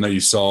important that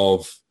you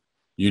solve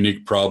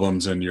unique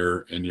problems in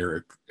your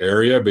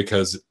area,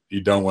 because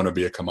you don't want to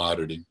be a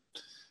commodity.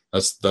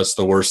 That's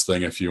the worst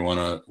thing if you want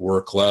to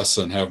work less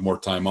and have more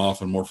time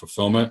off and more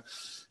fulfillment,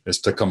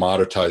 is to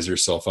commoditize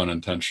yourself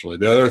unintentionally.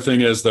 The other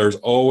thing is there's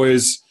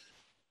always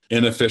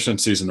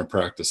inefficiencies in the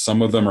practice.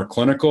 Some of them are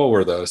clinical,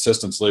 where the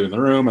assistant's leaving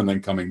the room and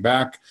then coming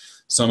back.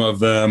 Some of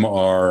them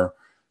are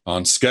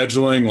on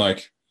scheduling,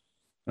 like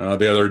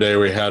the other day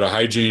we had a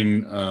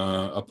hygiene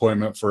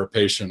appointment for a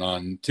patient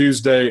on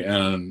Tuesday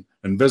and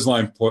an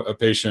Invisalign a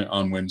patient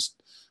on Wednesday,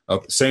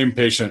 same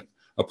patient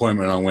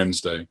appointment on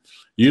Wednesday.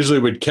 Usually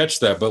we'd catch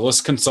that, but let's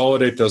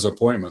consolidate those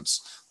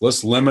appointments.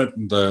 Let's limit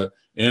the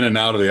in and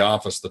out of the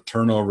office, the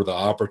turnover, the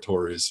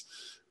operatories,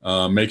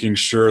 making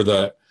sure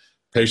that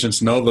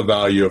patients know the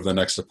value of the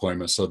next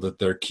appointment, so that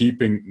they're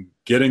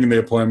getting the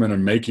appointment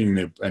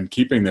and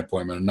keeping the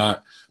appointment, and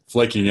not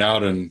flaking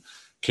out and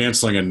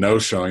canceling and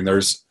no-showing.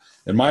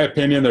 In my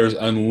opinion, there's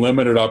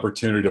unlimited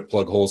opportunity to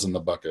plug holes in the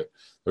bucket.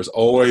 There's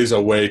always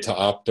a way to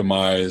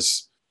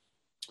optimize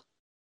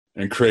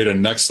and create a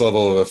next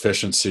level of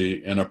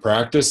efficiency in a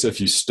practice.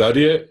 If you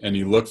study it and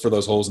you look for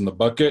those holes in the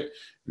bucket,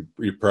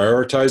 you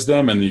prioritize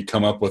them, and you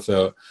come up with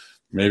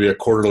maybe a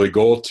quarterly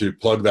goal to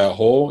plug that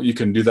hole, you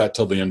can do that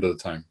till the end of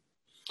the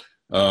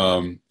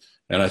time.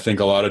 And I think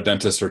a lot of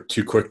dentists are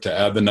too quick to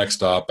add the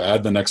next op,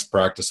 add the next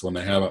practice when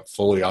they haven't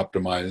fully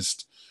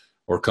optimized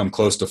or come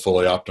close to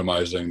fully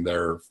optimizing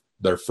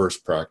their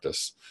first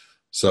practice.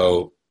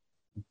 So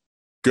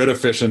good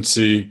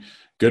efficiency,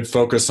 good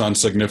focus on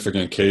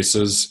significant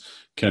cases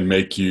can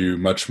make you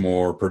much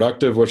more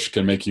productive, which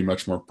can make you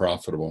much more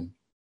profitable.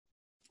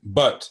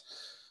 But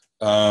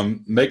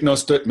make no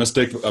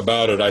mistake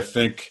about it, I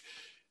think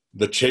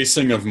the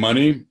chasing of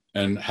money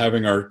and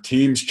having our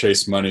teams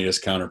chase money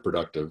is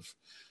counterproductive.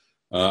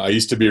 I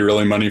used to be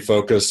really money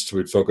focused.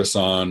 We'd focus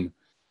on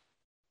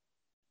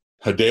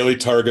a daily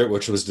target,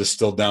 which was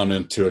distilled down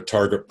into a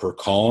target per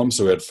column.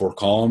 So we had 4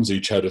 columns,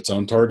 each had its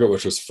own target,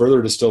 which was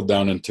further distilled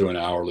down into an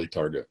hourly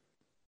target.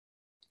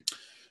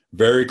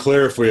 Very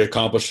clear if we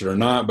accomplished it or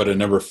not, but it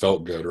never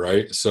felt good,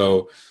 right?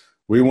 So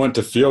we want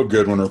to feel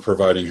good when we're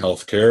providing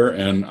healthcare,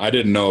 and I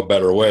didn't know a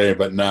better way,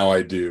 but now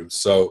I do.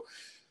 So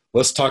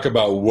let's talk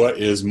about what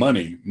is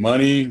money.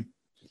 Money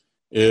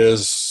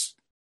is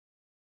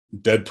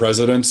dead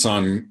presidents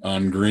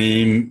on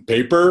green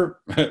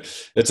paper.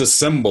 It's a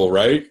symbol,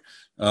 right?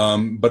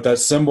 But that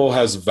symbol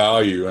has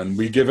value, and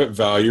we give it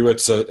value.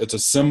 It's a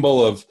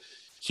symbol of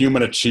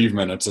human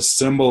achievement. It's a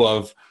symbol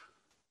of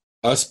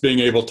us being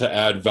able to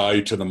add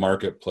value to the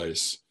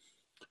marketplace.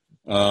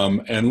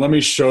 And let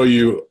me show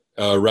you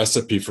a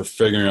recipe for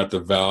figuring out the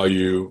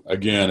value.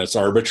 Again, it's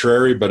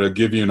arbitrary, but it'll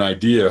give you an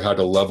idea of how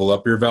to level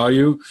up your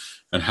value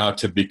and how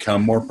to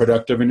become more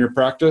productive in your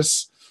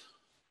practice.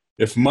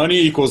 If money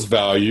equals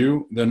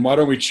value, then why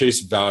don't we chase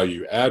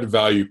value, add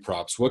value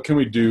props? What can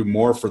we do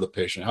more for the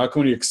patient? How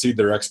can we exceed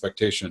their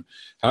expectation?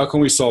 How can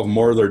we solve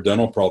more of their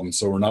dental problems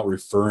so we're not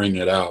referring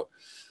it out?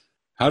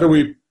 How do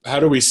we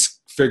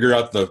figure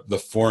out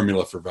the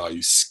formula for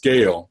value?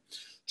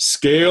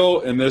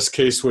 Scale in this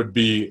case would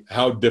be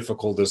how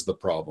difficult is the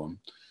problem.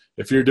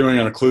 If you're doing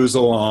an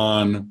occlusal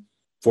on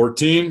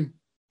 14,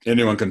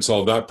 anyone can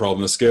solve that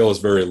problem. The scale is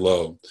very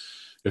low.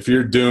 If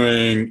you're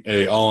doing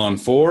a all on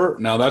 4,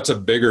 now that's a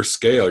bigger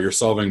scale. You're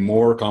solving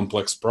more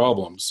complex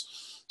problems.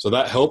 So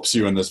that helps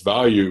you in this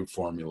value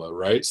formula,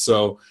 right?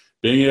 So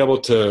being able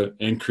to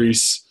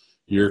increase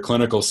your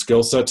clinical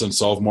skill sets and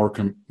solve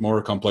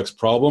more complex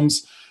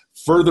problems.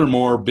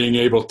 Furthermore, being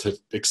able to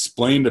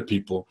explain to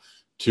people,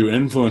 to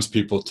influence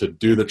people to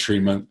do the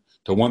treatment,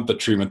 to want the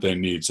treatment they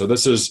need. So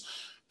this is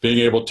being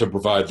able to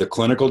provide the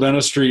clinical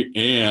dentistry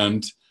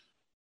and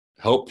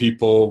help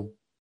people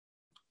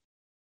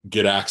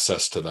get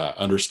access to that,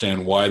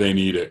 understand why they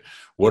need it.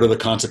 What are the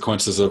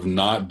consequences of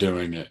not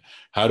doing it?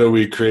 How do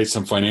we create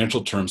some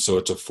financial terms so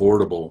it's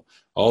affordable?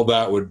 All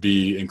that would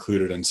be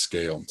included in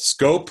scale.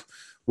 Scope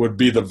would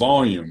be the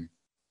volume.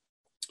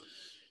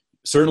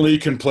 Certainly you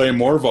can play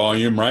more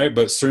volume, right?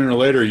 But sooner or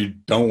later, you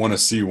don't want to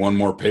see one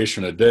more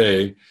patient a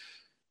day.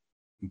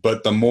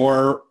 But the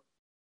more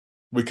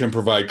we can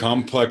provide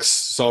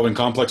solving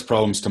complex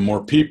problems to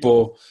more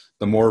people,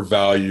 the more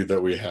value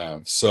that we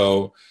have.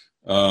 So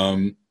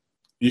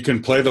you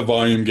can play the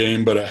volume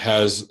game, but it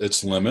has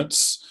its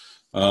limits.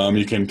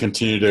 You can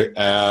continue to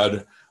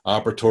add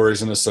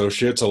operatories and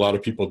associates. A lot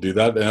of people do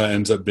that. That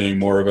ends up being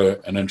more of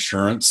an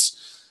insurance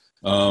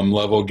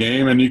level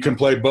game. And you can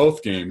play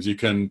both games. You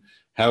can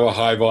have a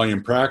high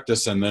volume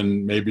practice, and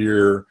then maybe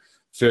you're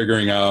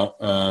figuring out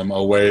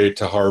a way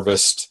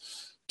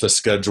to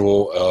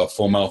schedule a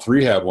full mouth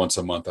rehab once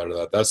a month out of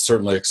that. That's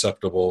certainly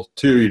acceptable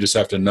too. You just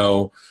have to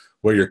know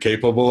what you're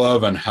capable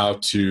of and how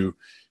to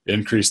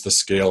increase the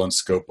scale and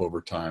scope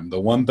over time. The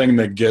one thing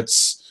that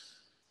gets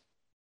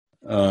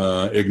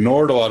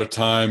ignored a lot of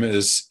time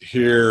is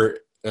here,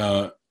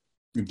 the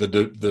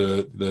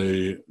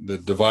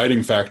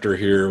dividing factor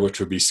here, which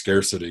would be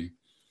scarcity.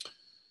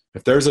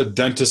 If there's a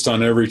dentist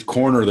on every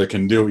corner that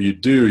can do what you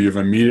do, you've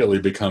immediately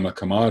become a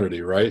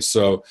commodity, right?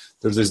 So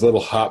there's these little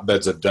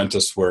hotbeds of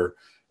dentists where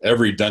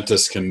every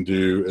dentist can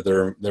do.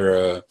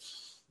 They're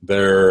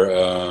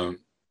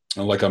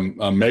like a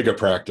mega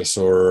practice,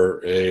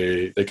 or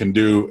they can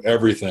do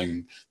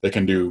everything. They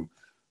can do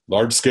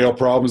large scale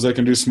problems. They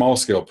can do small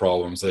scale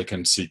problems. They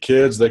can see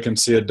kids. They can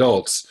see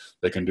adults.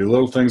 They can do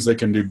little things. They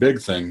can do big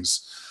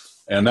things,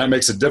 and that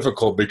makes it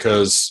difficult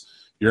because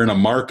you're in a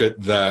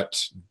market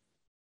that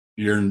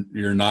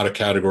you're not a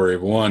category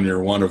of one,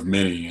 you're one of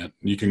many.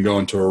 You can go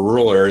into a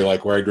rural area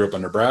like where I grew up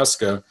in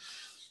Nebraska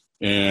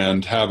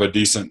and have a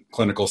decent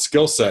clinical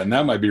skill set, and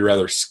that might be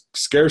rather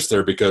scarce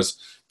there because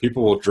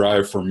people will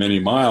drive for many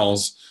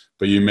miles,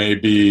 but you may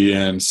be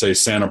in, say,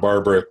 Santa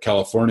Barbara,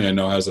 California, I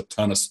know has a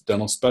ton of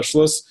dental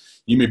specialists.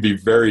 You may be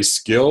very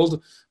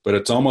skilled, but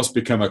it's almost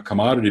become a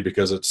commodity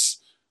because it's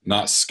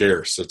not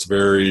scarce. It's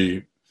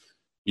very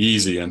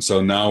easy, and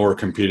so now we're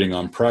competing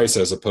on price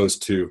as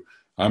opposed to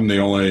I'm the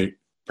only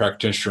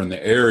practitioner in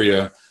the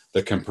area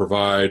that can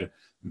provide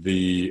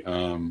the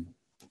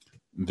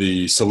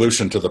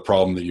solution to the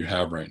problem that you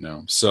have right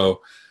now.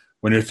 So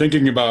when you're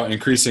thinking about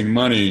increasing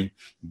money,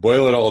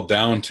 boil it all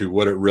down to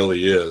what it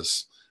really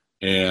is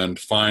and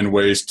find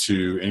ways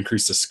to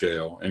increase the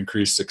scale,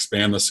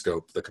 expand the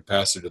scope, the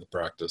capacity of the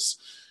practice,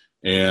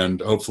 and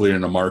hopefully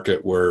in a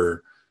market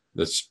where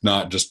That's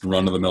not just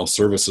run-of-the-mill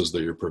services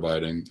that you're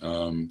providing.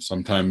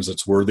 Sometimes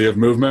it's worthy of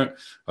movement.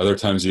 Other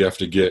times you have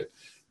to get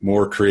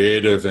more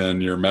creative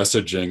in your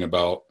messaging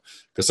about,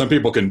 because some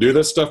people can do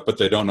this stuff, but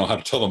they don't know how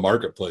to tell the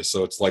marketplace.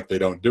 So it's like they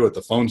don't do it.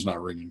 The phone's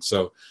not ringing.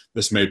 So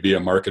this may be a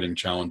marketing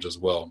challenge as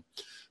well.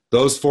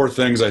 Those 4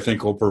 things I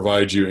think will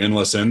provide you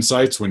endless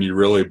insights when you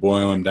really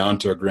boil them down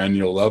to a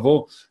granular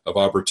level of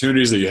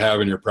opportunities that you have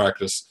in your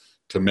practice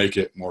to make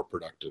it more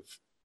productive.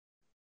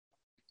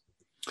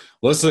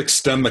 Let's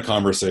extend the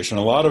conversation.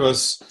 A lot of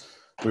us,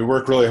 we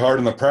work really hard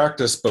in the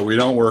practice, but we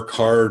don't work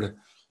hard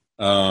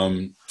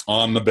on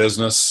the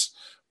business.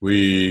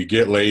 We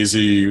get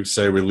lazy,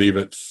 say we leave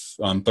it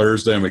on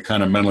Thursday and we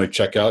kind of mentally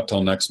check out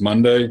till next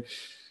Monday.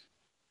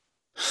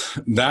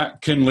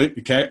 That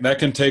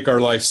can take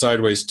our life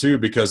sideways too,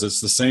 because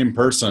it's the same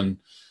person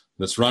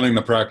that's running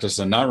the practice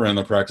and not running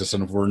the practice.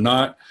 And if we're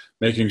not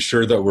making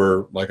sure that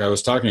we're, like I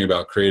was talking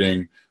about,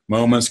 creating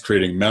moments,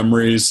 creating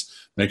memories,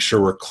 make sure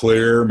we're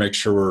clear, make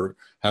sure we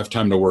have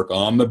time to work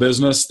on the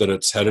business, that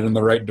it's headed in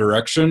the right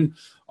direction.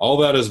 All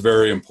that is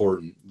very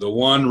important. The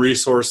one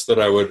resource that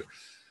I would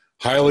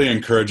highly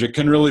encourage, it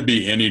can really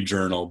be any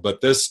journal,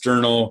 but this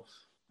journal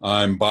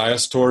I'm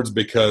biased towards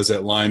because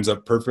it lines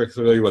up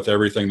perfectly with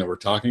everything that we're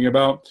talking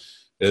about.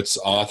 Its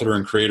author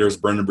and creator is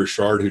Brendon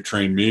Burchard, who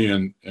trained me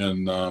in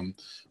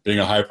being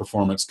a high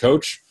performance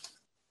coach.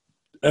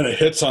 And it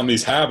hits on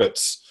these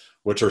habits,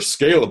 which are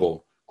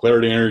scalable: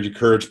 clarity, energy,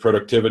 courage,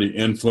 productivity,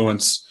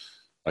 influence,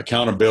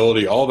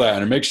 accountability, all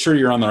that. And make sure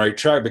you're on the right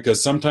track,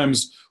 because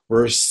sometimes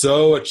we're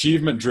so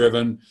achievement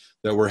driven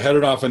that we're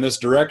headed off in this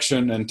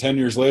direction. And 10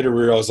 years later,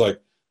 we realize, like,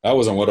 that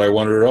wasn't what I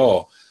wanted at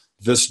all.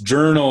 This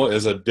journal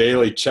is a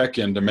daily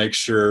check-in to make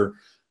sure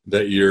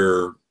that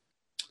you're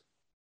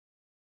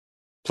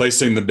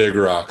placing the big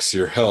rocks,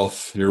 your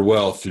health, your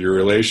wealth, your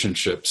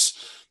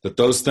relationships, that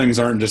those things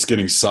aren't just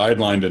getting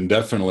sidelined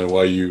indefinitely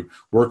while you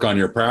work on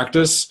your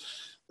practice,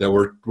 that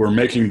we're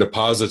making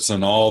deposits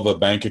in all the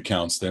bank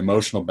accounts, the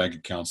emotional bank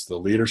accounts, the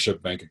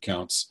leadership bank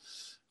accounts,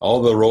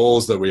 all the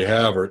roles that we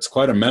have, or it's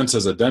quite immense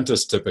as a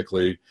dentist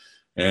typically,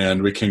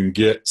 and we can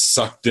get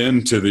sucked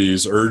into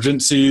these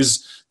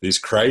urgencies, these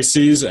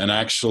crises, and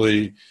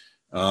actually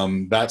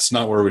that's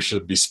not where we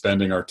should be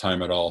spending our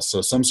time at all.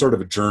 So some sort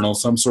of a journal,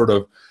 some sort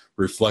of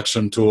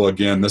reflection tool.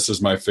 Again, this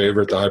is my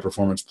favorite, the High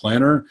Performance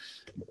Planner.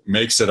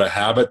 Makes it a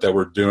habit that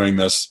we're doing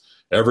this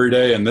every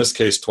day, in this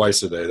case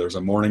twice a day. There's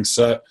a morning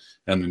set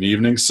and an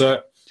evening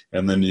set,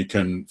 and then you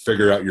can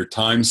figure out your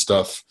time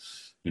stuff,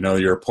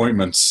 your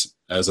appointments,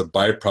 as a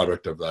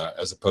byproduct of that,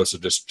 as opposed to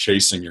just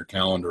chasing your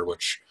calendar,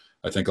 which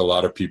I think a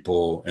lot of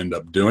people end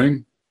up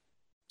doing.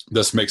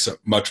 This makes it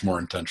much more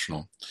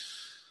intentional.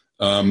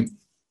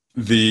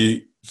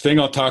 The thing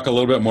I'll talk a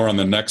little bit more on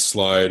the next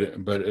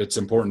slide, but it's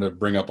important to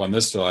bring up on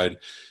this slide,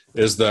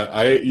 is that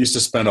I used to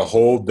spend a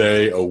whole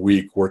day a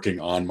week working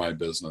on my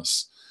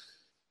business.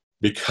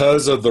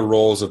 Because of the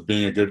roles of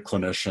being a good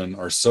clinician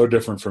are so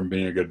different from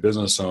being a good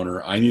business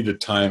owner, I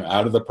needed time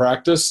out of the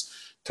practice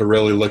to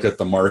really look at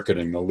the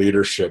marketing, the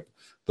leadership,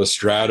 the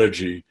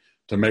strategy,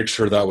 to make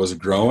sure that was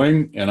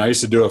growing. And I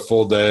used to do a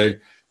full day.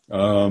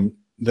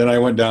 Then I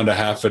went down to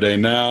half a day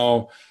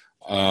now.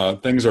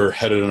 Things are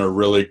headed in a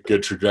really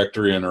good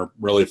trajectory and are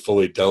really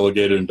fully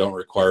delegated and don't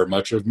require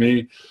much of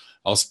me.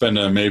 I'll spend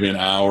maybe an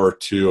hour or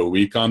 2 a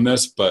week on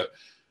this, but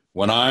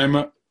when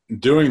I'm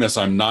doing this,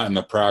 I'm not in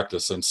the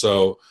practice. And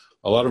so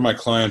a lot of my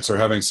clients are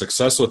having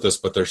success with this,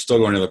 but they're still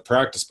going to the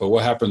practice. But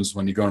what happens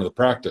when you go into the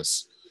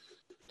practice?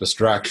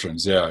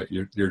 Distractions. Yeah,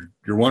 your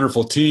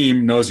wonderful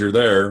team knows you're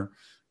there,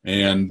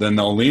 and then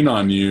they'll lean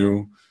on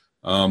you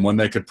when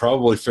they could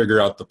probably figure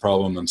out the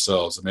problem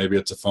themselves. Maybe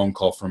it's a phone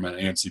call from an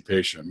antsy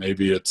patient.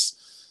 Maybe it's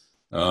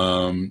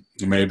some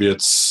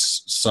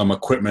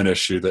equipment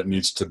issue that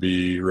needs to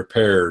be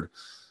repaired.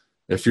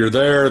 If you're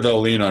there, they'll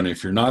lean on you.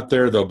 If you're not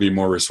there, they'll be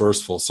more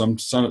resourceful. Some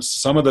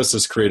of this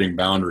is creating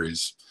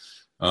boundaries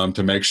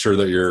to make sure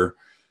that you're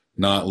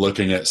not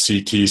looking at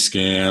CT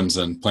scans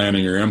and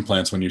planning your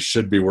implants when you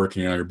should be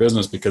working on your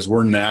business, because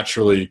we're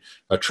naturally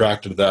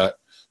attracted to that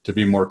to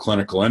be more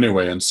clinical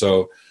anyway. And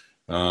so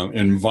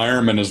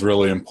environment is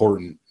really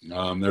important.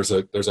 There's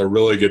a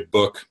really good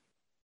book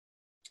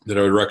that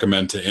I would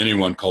recommend to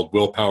anyone called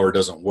Willpower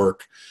Doesn't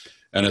Work.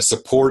 And it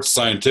supports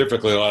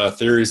scientifically a lot of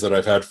theories that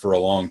I've had for a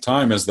long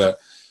time, is that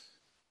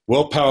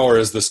willpower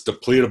is this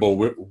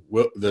depletable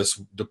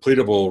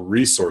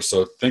resource.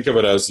 So think of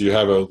it as you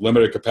have a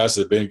limited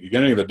capacity at the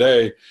beginning of the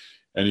day,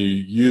 and you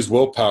use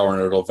willpower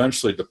and it'll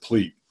eventually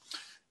deplete.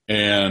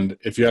 And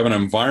if you have an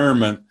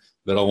environment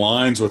that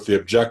aligns with the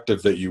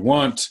objective that you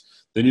want,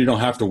 then you don't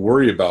have to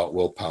worry about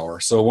willpower.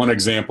 So one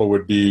example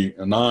would be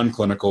a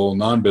non-clinical,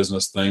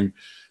 non-business thing.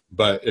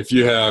 But if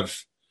you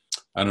have,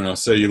 I don't know,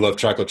 say you love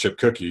chocolate chip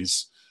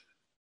cookies,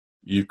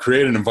 you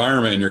create an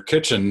environment in your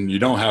kitchen, you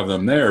don't have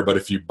them there. But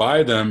if you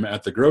buy them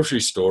at the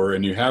grocery store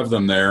and you have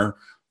them there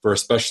for a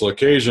special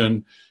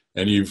occasion,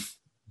 and you've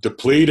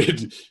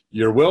depleted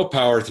your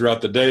willpower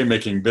throughout the day,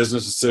 making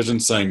business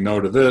decisions, saying no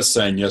to this,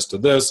 saying yes to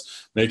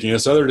this, making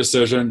this other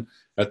decision,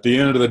 at the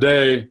end of the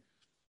day,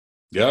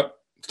 yep,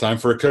 It's time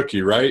for a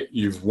cookie, right?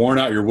 You've worn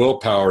out your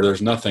willpower.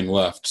 There's nothing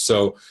left.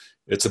 So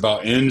it's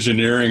about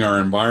engineering our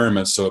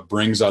environment so it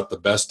brings out the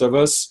best of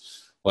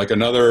us. Like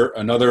another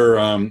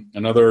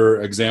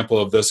example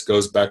of this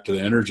goes back to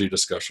the energy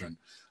discussion.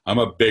 I'm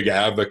a big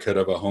advocate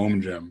of a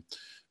home gym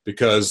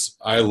because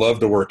I love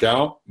to work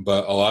out,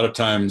 but a lot of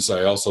times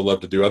I also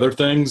love to do other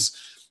things.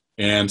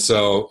 And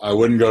so I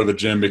wouldn't go to the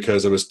gym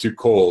because it was too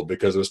cold,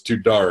 because it was too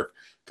dark,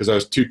 because I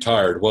was too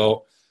tired.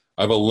 Well,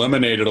 I've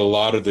eliminated a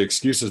lot of the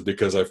excuses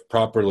because I've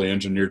properly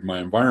engineered my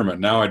environment.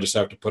 Now I just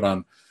have to put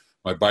on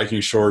my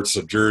biking shorts,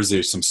 a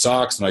jersey, some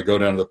socks, and I go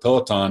down to the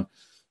Peloton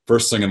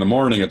first thing in the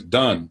morning. It's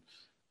done.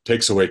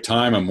 Takes away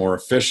time. I'm more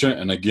efficient.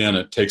 And again,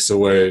 it takes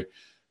away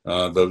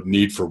the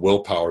need for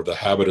willpower. The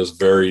habit is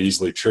very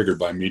easily triggered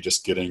by me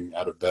just getting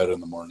out of bed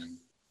in the morning.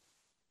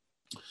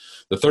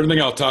 The third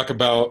thing I'll talk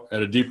about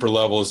at a deeper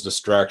level is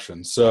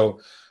distraction. So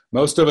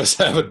most of us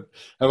have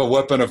a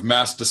weapon of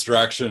mass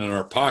distraction in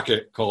our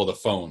pocket called a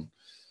phone.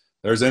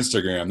 There's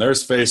Instagram,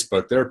 there's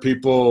Facebook, there are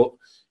people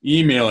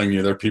emailing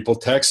you, there are people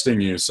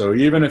texting you. So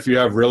even if you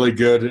have really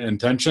good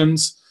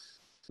intentions,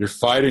 you're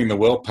fighting the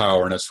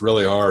willpower, and it's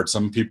really hard.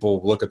 Some people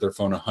look at their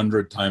phone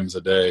 100 times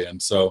a day.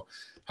 And so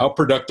how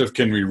productive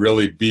can we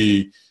really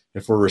be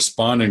if we're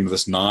responding to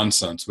this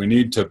nonsense? We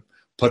need to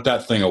put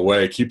that thing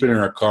away, keep it in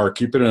our car,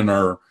 keep it in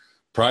our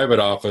private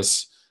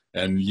office,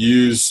 and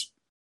use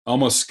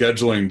almost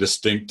scheduling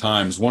distinct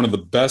times. One of the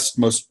best,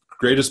 most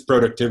greatest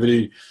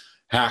productivity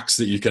hacks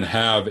that you can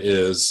have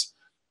is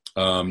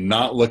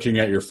not looking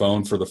at your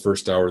phone for the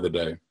first hour of the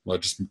day,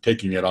 like just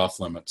taking it off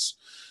limits,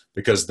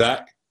 because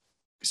that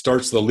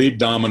starts the lead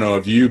domino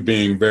of you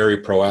being very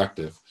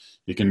proactive.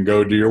 You can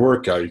go do your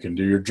workout, you can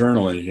do your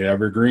journaling, you can have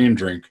your green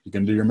drink, you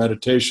can do your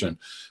meditation,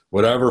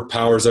 whatever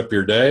powers up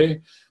your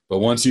day. But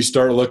once you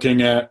start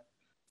looking at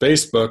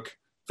Facebook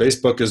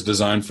is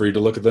designed for you to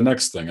look at the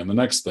next thing and the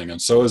next thing.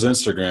 And so is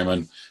Instagram.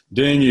 And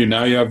ding,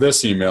 now you have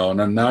this email. And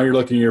then now you're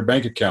looking at your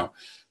bank account.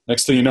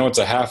 Next thing you know, it's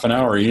a half an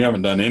hour and you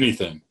haven't done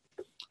anything.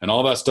 And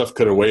all that stuff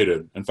could have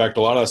waited. In fact,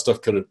 a lot of that stuff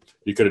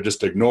you could have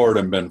just ignored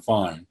and been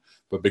fine.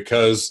 But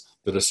because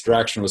the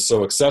distraction was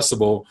so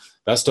accessible,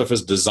 that stuff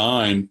is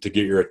designed to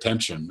get your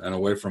attention and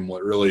away from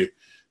what really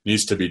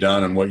needs to be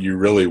done and what you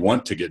really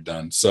want to get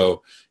done.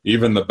 So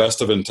even the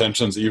best of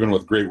intentions, even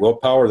with great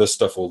willpower, this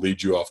stuff will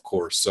lead you off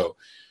course. So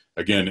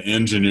again,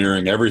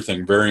 engineering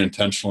everything very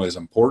intentionally is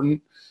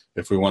important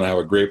if we want to have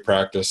a great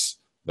practice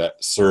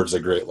that serves a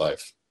great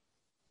life.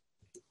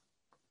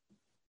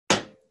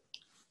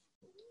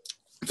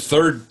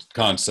 Third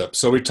concept.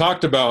 So we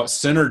talked about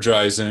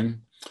synergizing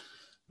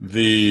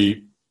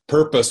the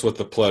purpose with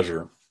the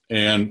pleasure.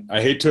 And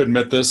I hate to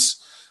admit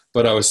this,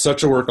 but I was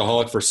such a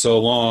workaholic for so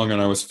long,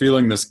 and I was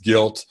feeling this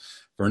guilt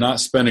for not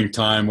spending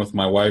time with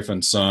my wife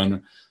and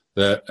son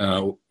that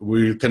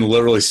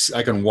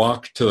I can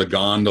walk to the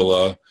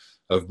gondola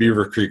of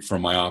Beaver Creek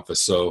from my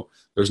office. So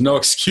there's no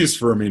excuse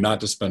for me not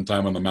to spend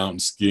time on the mountain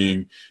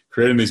skiing,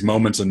 creating these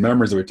moments and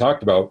memories that we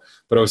talked about.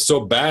 But I was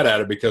so bad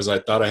at it because I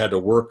thought I had to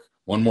work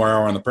one more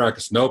hour on the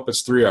practice. Nope,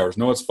 it's 3 hours.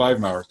 No, it's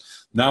 5 hours.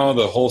 Now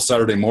the whole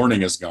Saturday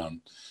morning is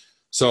gone.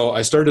 So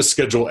I started to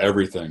schedule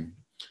everything.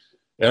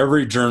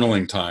 Every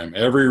journaling time,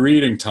 every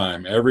reading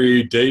time,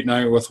 every date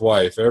night with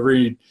wife,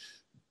 every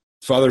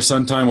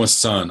father-son time with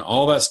son,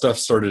 all that stuff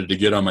started to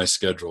get on my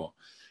schedule.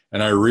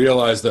 And I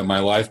realized that my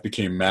life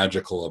became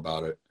magical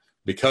about it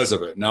because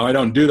of it. Now, I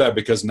don't do that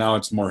because now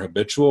it's more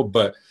habitual,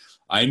 but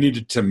I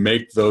needed to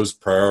make those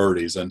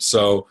priorities. And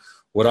so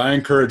what I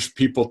encourage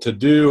people to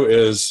do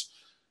is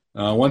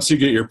once you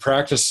get your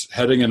practice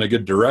heading in a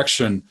good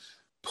direction,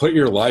 put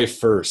your life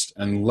first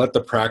and let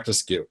the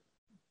practice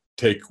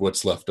take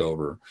what's left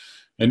over.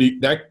 And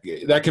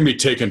that can be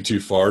taken too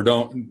far.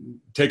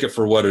 Don't take it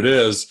for what it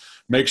is.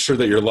 Make sure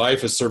that your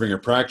life is serving your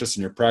practice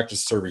and your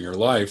practice serving your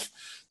life.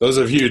 Those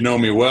of you who know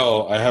me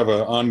well, I have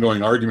an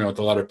ongoing argument with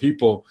a lot of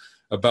people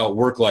about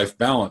work-life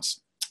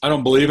balance. I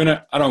don't believe in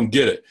it. I don't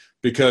get it.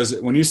 Because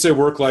when you say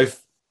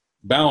work-life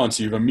balance,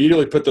 you've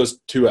immediately put those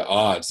two at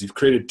odds. You've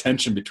created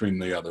tension between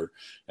the other.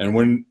 And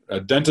when a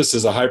dentist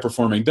is a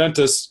high-performing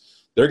dentist,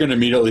 they're going to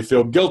immediately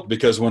feel guilt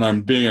because when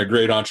I'm being a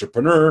great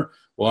entrepreneur,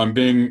 well, I'm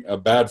being a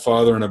bad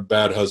father and a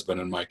bad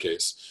husband in my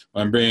case.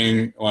 I'm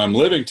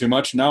living too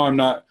much. Now I'm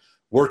not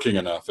working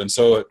enough. And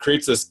so it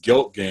creates this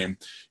guilt game.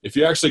 If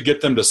you actually get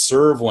them to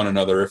serve one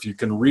another, if you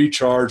can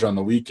recharge on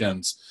the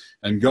weekends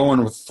and go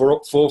in with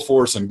full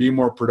force and be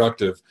more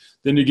productive,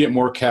 then you get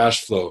more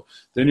cash flow.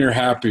 Then you're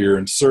happier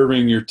and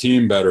serving your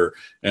team better.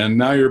 And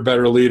now you're a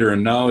better leader.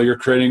 And now you're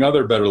creating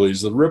other better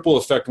leaders. The ripple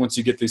effect, once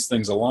you get these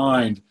things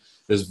aligned,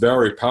 is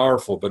very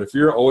powerful. But if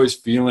you're always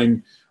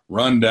feeling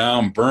run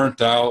down,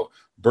 burnt out,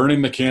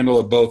 burning the candle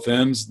at both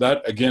ends,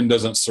 that again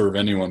doesn't serve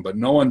anyone. But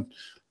no one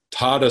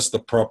taught us the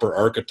proper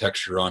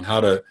architecture on how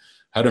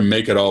to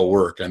make it all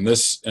work. And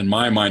this, in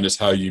my mind, is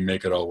how you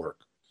make it all work.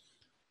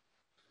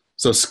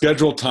 So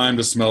schedule time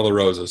to smell the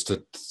roses,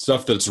 to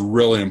stuff that's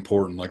really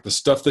important, like the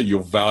stuff that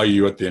you'll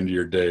value at the end of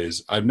your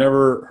days. I've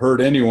never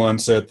heard anyone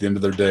say at the end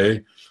of their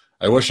day,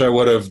 I wish I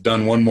would have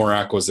done one more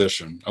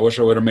acquisition. I wish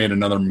I would have made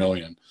another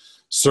million.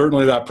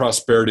 certainly that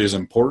prosperity is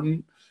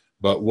important,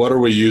 but what are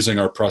we using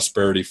our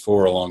prosperity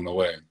for along the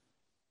way?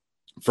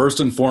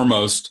 First and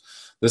foremost,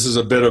 this is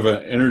a bit of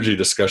an energy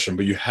discussion,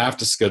 but you have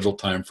to schedule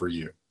time for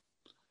you.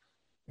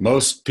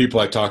 Most people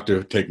I talk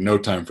to take no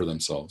time for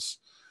themselves.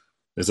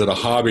 Is it a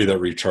hobby that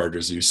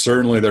recharges you?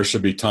 Certainly there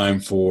should be time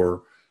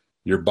for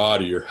your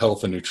body, your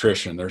health and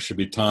nutrition. There should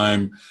be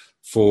time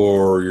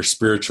for your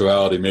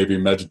spirituality. Maybe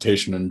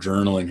meditation and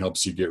journaling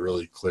helps you get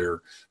really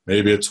clear.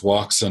 Maybe it's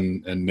walks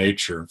in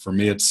nature. For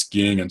me, it's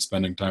skiing and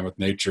spending time with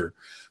nature.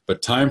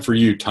 But time for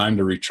you, time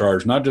to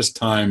recharge, not just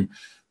time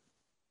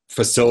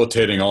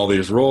facilitating all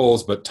these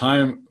roles, but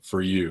time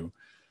for you.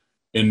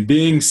 In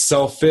being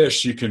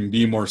selfish, you can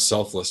be more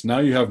selfless. Now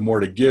you have more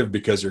to give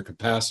because your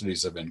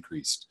capacities have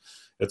increased.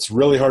 It's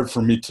really hard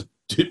for me to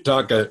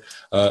talk a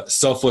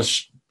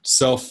selfless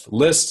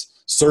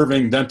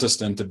serving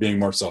dentist into being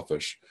more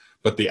selfish,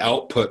 but the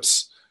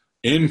outputs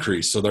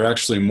increase. So they're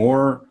actually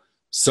more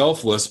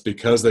selfless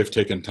because they've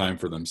taken time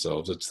for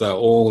themselves. It's that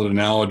old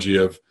analogy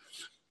of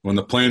when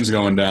the plane's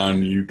going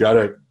down, you got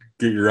to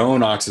get your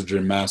own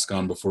oxygen mask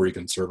on before you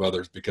can serve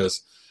others.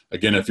 Because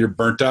again, if you're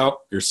burnt out,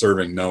 you're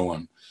serving no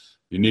one.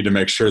 You need to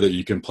make sure that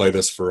you can play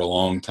this for a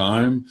long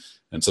time.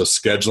 And so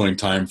scheduling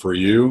time for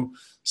you,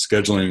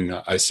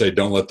 I say,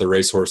 don't let the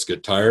racehorse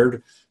get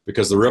tired,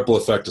 because the ripple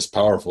effect is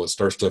powerful. It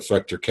starts to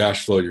affect your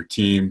cash flow, your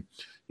team,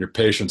 your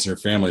patients, and your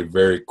family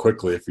very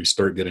quickly if you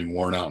start getting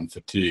worn out and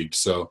fatigued.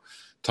 So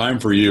time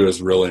for you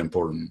is really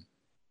important.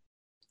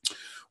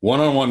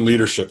 One-on-one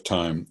leadership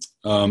time.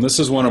 This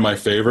is one of my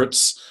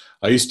favorites.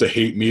 I used to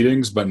hate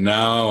meetings, but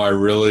now I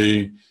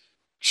really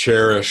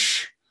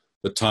cherish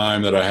the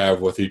time that I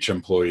have with each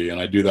employee,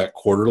 and I do that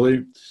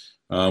quarterly.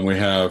 We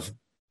have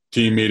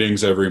team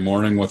meetings every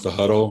morning with the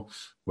huddle.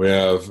 We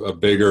have a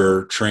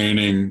bigger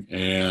training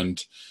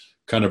and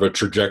kind of a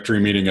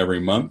trajectory meeting every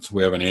month.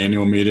 We have an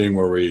annual meeting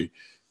where we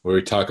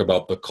talk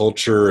about the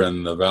culture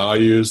and the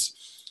values.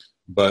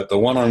 But the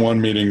one-on-one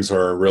meetings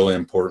are really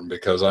important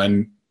because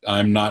I'm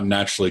not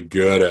naturally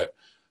good at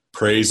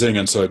praising,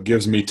 and so it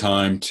gives me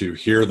time to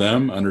hear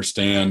them,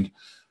 understand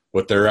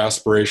what their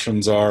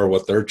aspirations are,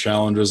 what their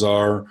challenges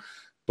are,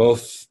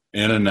 both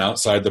in and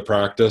outside the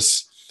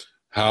practice,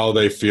 how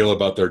they feel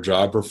about their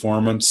job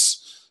performance,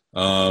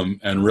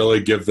 and really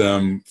give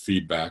them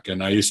feedback.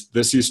 And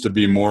this used to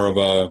be more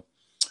of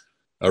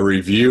a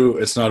review.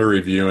 It's not a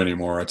review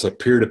anymore. It's a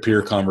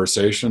peer-to-peer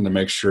conversation to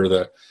make sure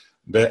that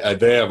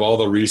they have all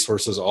the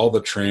resources, all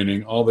the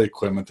training, all the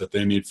equipment that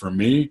they need from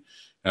me,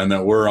 and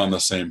that we're on the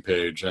same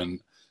page. And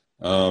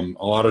a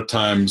lot of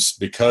times,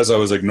 because I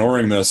was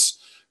ignoring this,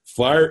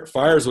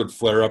 fires would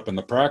flare up in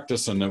the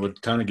practice, and it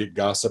would kind of get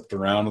gossiped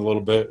around a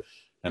little bit.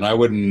 And I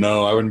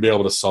wouldn't be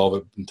able to solve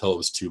it until it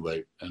was too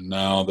late. And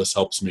now this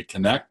helps me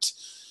connect.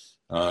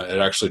 It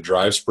actually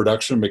drives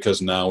production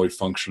because now we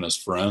function as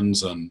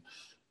friends, and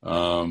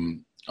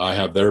I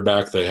have their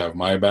back, they have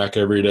my back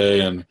every day,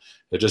 and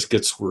it just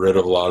gets rid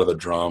of a lot of the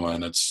drama.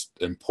 And it's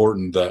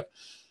important that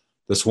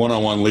this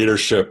one-on-one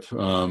leadership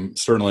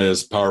certainly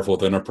is powerful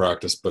within a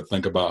practice, but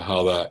think about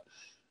how that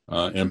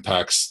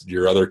impacts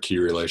your other key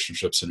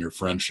relationships and your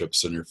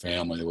friendships and your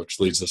family, which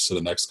leads us to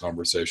the next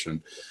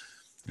conversation.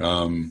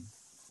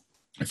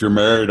 If you're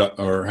married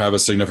or have a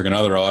significant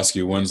other, I'll ask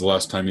you, when's the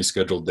last time you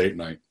scheduled date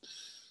night?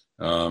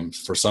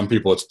 For some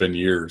people, it's been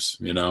years,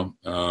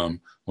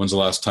 when's the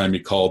last time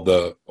you called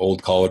the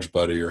old college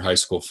buddy or high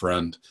school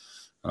friend?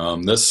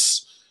 At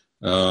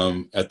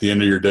the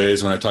end of your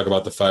days, when I talk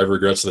about the 5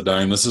 regrets of the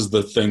dying, this is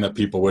the thing that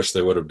people wish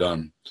they would have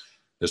done,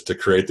 is to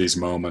create these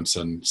moments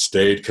and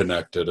stayed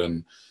connected.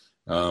 And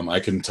I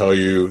can tell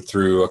you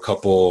through a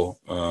couple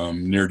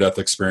near-death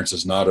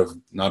experiences, not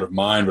of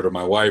mine, but of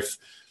my wife,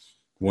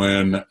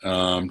 when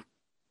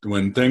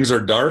things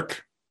are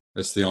dark,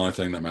 it's the only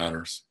thing that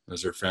matters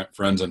is your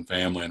friends and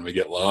family, and we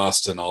get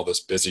lost in all this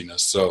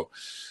busyness. So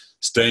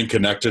staying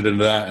connected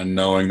into that and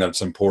knowing that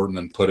it's important,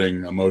 and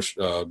putting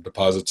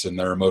deposits in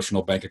their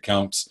emotional bank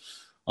accounts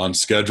on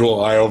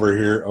schedule. I over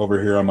here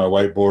on my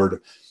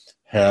whiteboard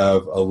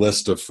have a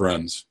list of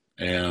friends,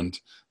 and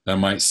that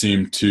might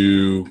seem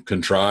too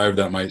contrived,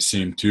 that might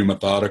seem too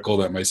methodical,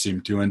 that might seem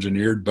too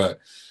engineered, but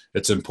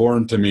it's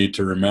important to me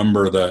to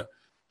remember that,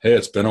 hey,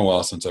 it's been a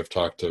while since I've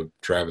talked to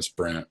Travis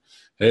Brandt.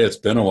 Hey, it's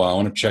been a while. I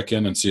want to check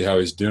in and see how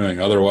he's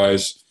doing.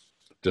 Otherwise,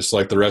 just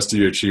like the rest of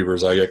you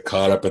achievers, I get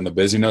caught up in the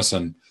busyness,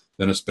 and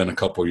then it's been a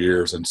couple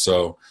years. And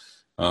so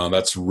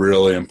that's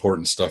really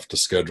important stuff to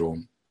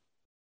schedule,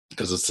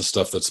 because it's the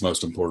stuff that's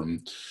most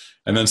important.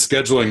 And then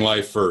scheduling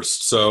life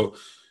first. So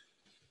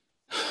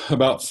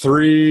about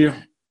 3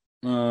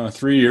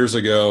 years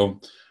ago,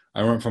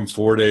 I went from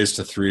 4 days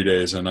to 3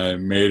 days, and I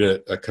made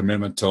it a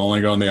commitment to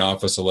only go in the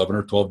office 11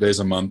 or 12 days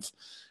a month.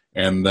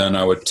 And then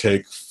I would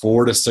take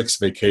 4 to 6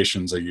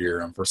 vacations a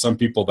year. And for some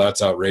people,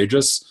 that's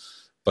outrageous.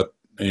 But,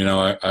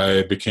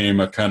 I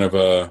became a kind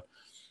of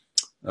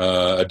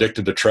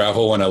addicted to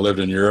travel when I lived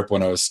in Europe,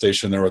 when I was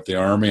stationed there with the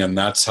Army. And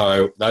that's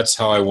how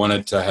I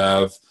wanted to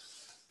have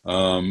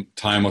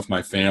time with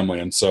my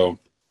family. And so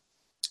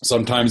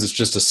sometimes it's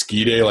just a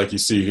ski day like you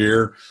see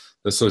here.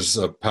 This was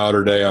a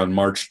powder day on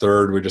March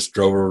 3rd. We just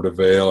drove over to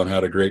Vail and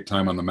had a great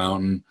time on the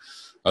mountain.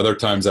 Other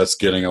times that's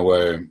getting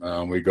away.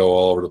 We go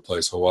all over the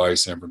place, Hawaii,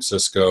 San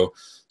Francisco.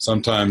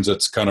 Sometimes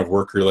it's kind of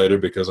work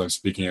related because I'm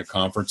speaking at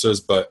conferences,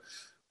 but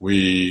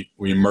we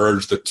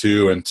merge the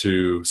two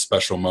into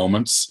special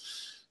moments,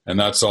 and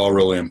that's all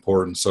really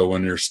important. So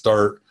when you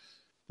start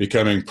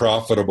becoming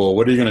profitable,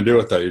 what are you going to do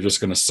with that? You're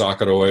just going to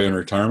sock it away in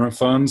retirement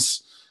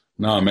funds?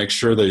 No, make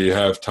sure that you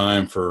have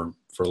time for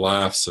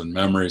laughs and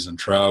memories and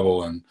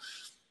travel and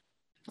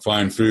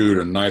fine food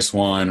and nice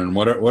wine and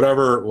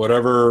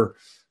whatever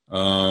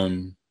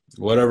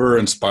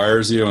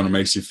inspires you and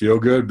makes you feel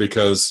good,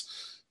 because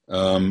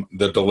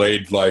the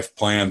delayed life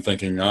plan,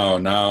 thinking, oh,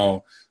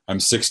 now I'm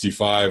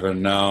 65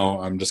 and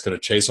now I'm just going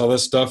to chase all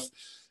this stuff,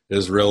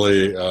 is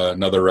really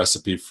another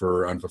recipe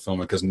for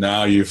unfulfillment, because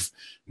now you've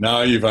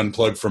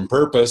unplugged from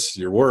purpose,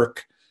 your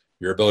work,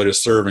 your ability to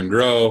serve and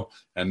grow,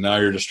 and now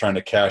you're just trying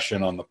to cash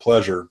in on the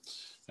pleasure.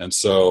 And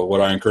so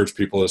what I encourage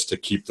people is to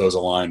keep those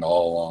aligned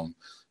all along.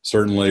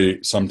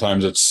 Certainly,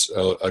 sometimes it's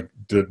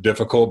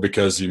difficult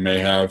because you may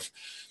have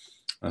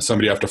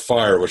somebody you have to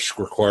fire, which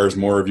requires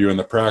more of you in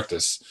the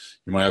practice.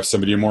 You might have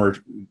somebody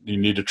you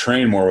need to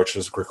train more, which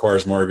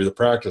requires more of you in the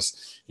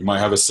practice. You might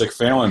have a sick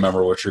family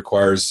member, which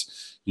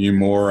requires you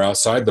more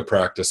outside the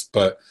practice.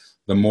 But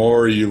the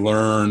more you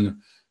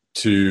learn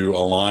to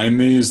align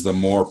these, the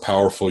more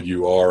powerful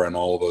you are in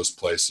all of those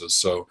places.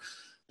 So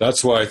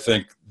that's why I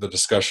think the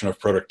discussion of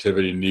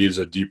productivity needs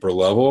a deeper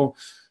level.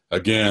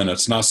 Again,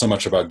 it's not so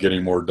much about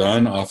getting more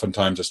done.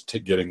 Oftentimes it's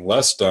getting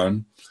less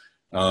done,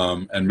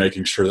 and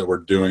making sure that we're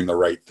doing the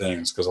right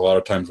things. Because a lot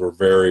of times we're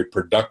very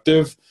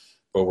productive,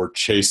 but we're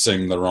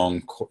chasing the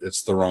wrong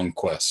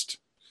quest.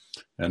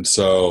 And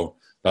so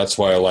that's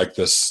why I like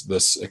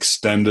this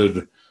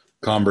extended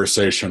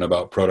conversation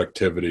about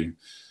productivity.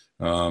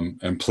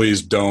 And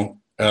please don't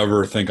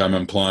ever think I'm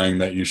implying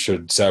that you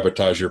should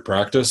sabotage your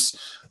practice.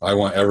 I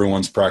want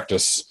everyone's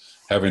practice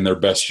having their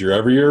best year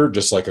every year,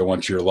 just like I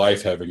want your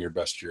life having your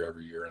best year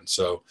every year. And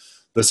so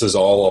this is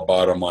all a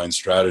bottom line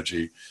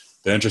strategy.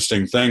 The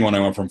interesting thing, when I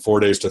went from 4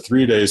 days to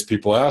 3 days,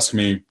 people ask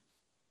me,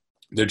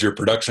 did your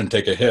production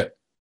take a hit?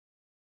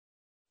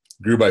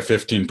 Grew by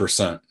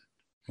 15%.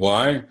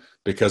 Why?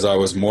 Because I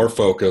was more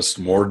focused,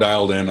 more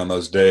dialed in on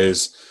those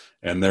days,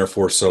 and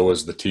therefore so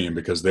was the team,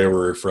 because they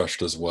were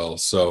refreshed as well.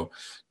 So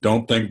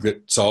don't think that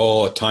it's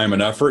all a time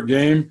and effort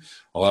game.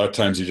 A lot of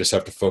times you just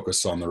have to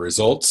focus on the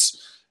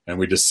results, and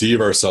we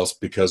deceive ourselves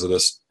because of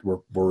this. We're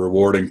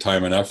rewarding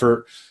time and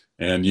effort.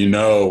 And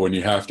when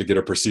you have to get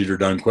a procedure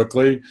done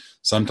quickly,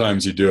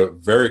 sometimes you do it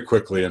very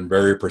quickly and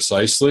very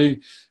precisely.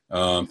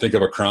 Think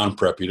of a crown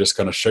prep. You just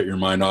kind of shut your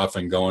mind off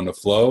and go into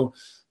flow.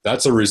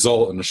 That's a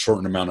result in a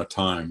shortened amount of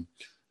time.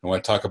 And when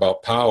I talk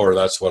about power,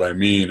 that's what I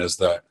mean, is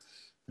that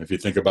if you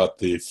think about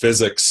the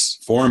physics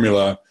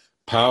formula,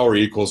 power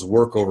equals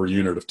work over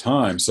unit of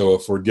time. So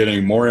if we're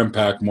getting more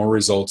impact, more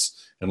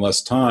results in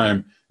less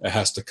time, it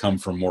has to come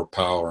from more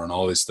power. And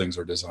all these things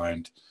are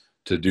designed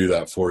to do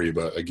that for you.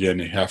 But again,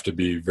 you have to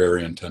be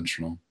very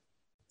intentional.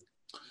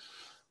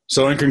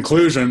 So in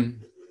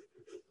conclusion,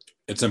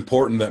 it's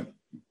important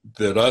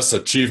that us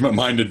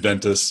achievement-minded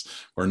dentists,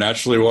 we're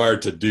naturally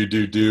wired to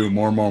do,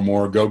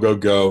 more,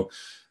 go.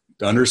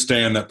 To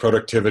understand that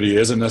productivity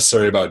isn't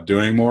necessarily about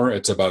doing more,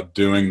 it's about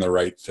doing the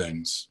right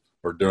things,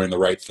 or doing the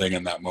right thing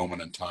in that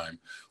moment in time.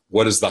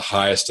 What is the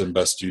highest and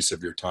best use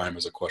of your time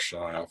is a question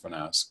I often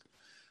ask.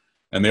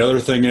 And the other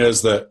thing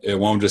is that it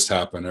won't just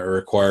happen. It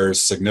requires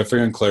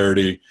significant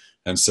clarity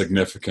and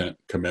significant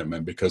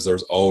commitment, because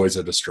there's always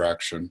a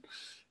distraction.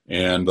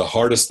 And the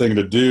hardest thing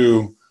to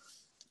do,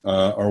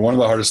 or one of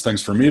the hardest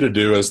things for me to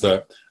do, is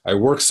that I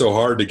work so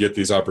hard to get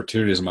these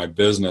opportunities in my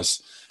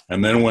business.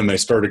 And then when they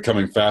started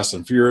coming fast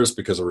and furious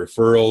because of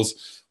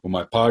referrals, when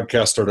my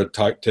podcast started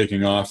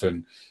taking off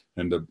and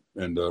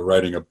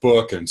writing a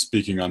book and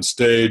speaking on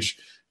stage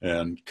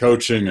and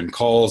coaching and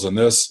calls and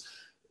this,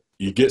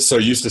 you get so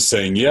used to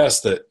saying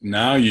yes that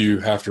now you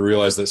have to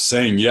realize that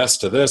saying yes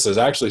to this is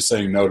actually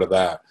saying no to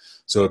that.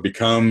 So it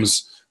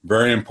becomes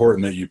very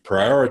important that you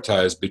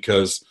prioritize,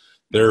 because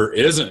there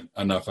isn't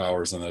enough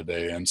hours in the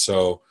day. And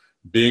so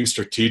being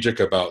strategic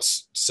about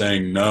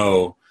saying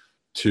no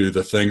to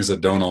the things that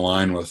don't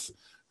align with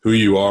who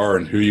you are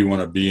and who you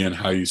want to be and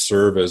how you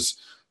serve is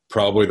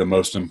probably the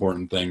most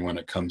important thing when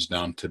it comes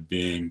down to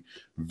being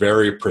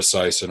very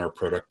precise in our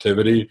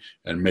productivity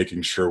and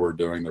making sure we're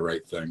doing the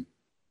right thing.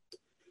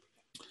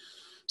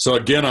 So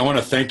again, I want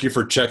to thank you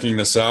for checking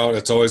this out.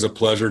 It's always a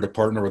pleasure to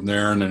partner with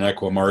Naren and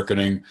Equa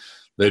Marketing.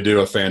 They do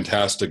a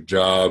fantastic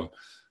job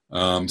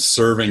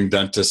serving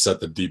dentists at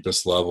the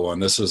deepest level, and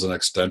this is an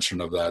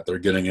extension of that. They're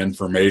getting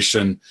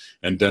information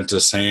in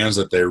dentists' hands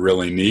that they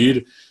really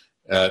need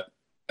at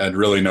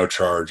really no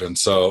charge. And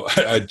so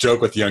I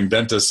joke with young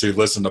dentists who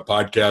listen to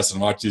podcasts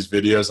and watch these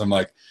videos. I'm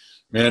like,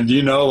 man, do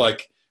you know,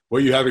 like,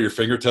 what you have at your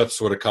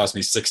fingertips would have cost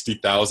me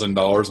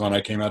 $60,000 when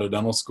I came out of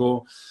dental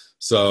school?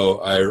 So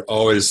I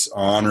always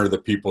honor the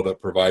people that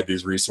provide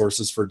these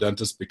resources for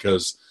dentists,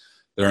 because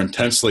they're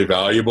intensely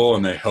valuable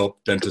and they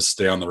help dentists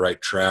stay on the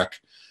right track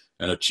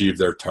and achieve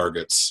their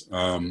targets.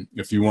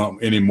 If you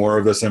want any more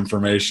of this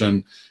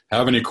information,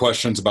 have any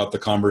questions about the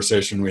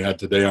conversation we had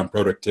today on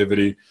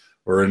productivity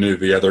or any of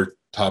the other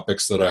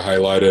topics that I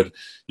highlighted,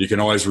 you can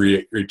always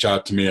reach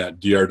out to me at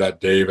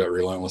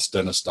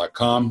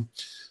dr.dave@relentlessdentist.com.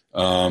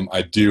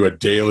 I do a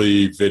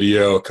daily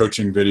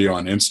coaching video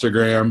on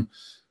Instagram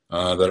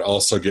that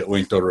also get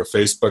linked over to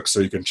Facebook, so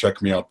you can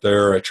check me out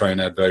there. I try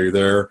and add value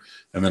there.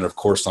 And then, of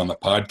course, on the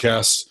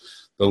podcast,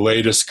 the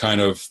latest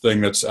kind of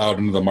thing that's out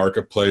into the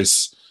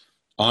marketplace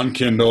on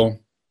Kindle,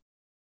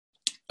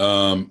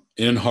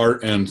 in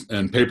Heart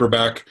and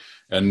paperback,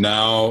 and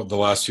now the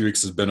last few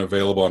weeks has been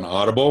available on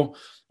Audible,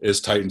 is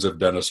Titans of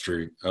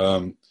Dentistry.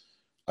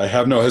 I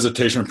have no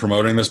hesitation in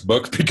promoting this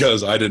book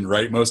because I didn't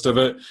write most of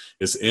it.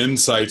 It's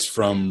insights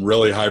from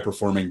really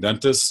high-performing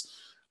dentists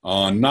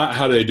on not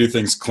how do they do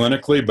things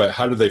clinically, but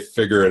how do they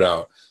figure it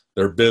out,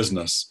 their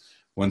business.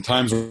 When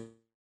times were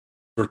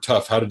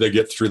tough, how did they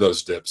get through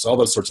those dips? All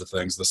those sorts of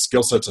things, the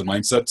skill sets and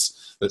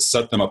mindsets that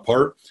set them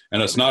apart.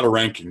 And it's not a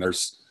ranking.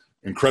 There's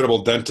incredible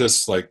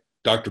dentists like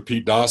Dr.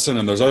 Pete Dawson,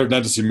 and there's other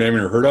dentists you may have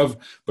never heard of,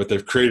 but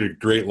they've created a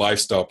great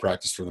lifestyle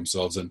practice for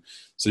themselves. And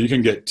so you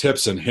can get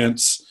tips and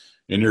hints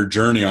in your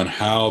journey on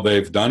how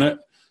they've done it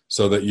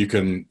so that you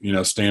can,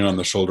 stand on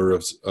the shoulder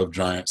of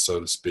giants, so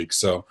to speak.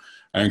 So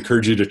I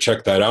encourage you to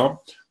check that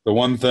out. The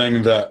one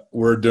thing that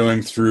we're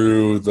doing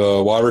through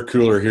the water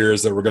cooler here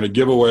is that we're going to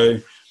give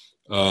away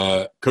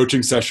a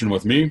coaching session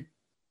with me,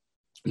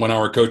 1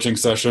 hour coaching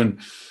session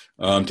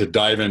to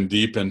dive in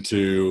deep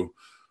into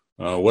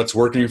what's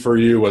working for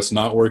you, what's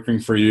not working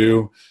for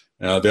you.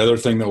 The other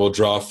thing that we'll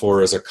draw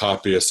for is a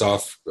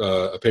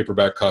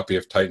paperback copy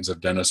of Titans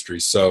of Dentistry.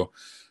 So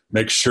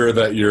make sure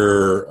that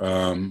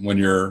when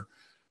you're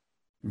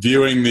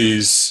viewing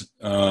these,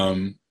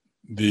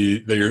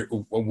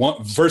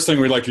 first thing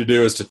we'd like you to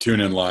do is to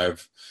tune in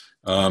live,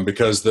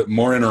 because the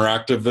more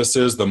interactive this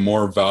is, the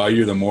more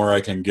value, the more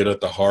I can get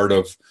at the heart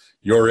of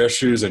your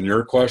issues and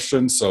your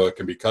questions, so it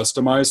can be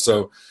customized.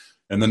 So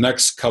in the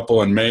next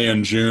couple, in May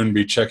and June,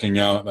 be checking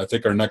out, I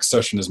think our next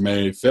session is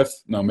May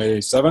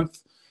 7th,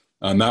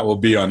 and that will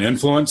be on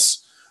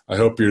influence. I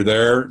hope you're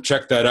there.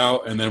 Check that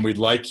out, and then we'd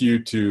like you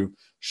to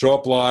show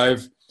up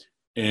live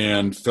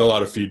and fill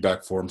out a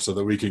feedback form so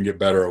that we can get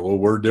better at what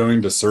we're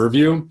doing to serve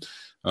you.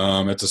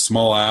 It's a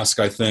small ask,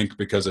 I think,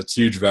 because it's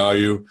huge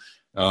value.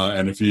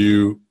 And if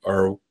you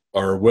are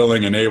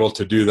willing and able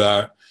to do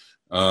that,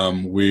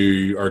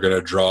 we are going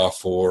to draw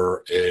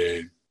for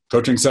a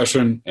coaching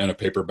session and a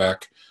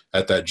paperback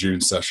at that June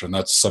session.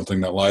 That's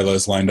something that Lila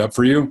has lined up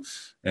for you.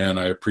 And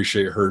I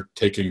appreciate her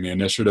taking the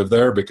initiative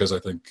there, because I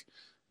think,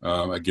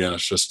 again,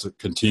 it's just to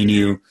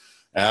continue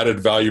added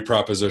value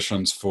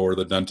propositions for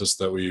the dentists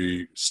that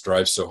we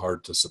strive so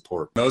hard to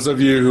support. Those of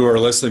you who are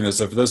listening to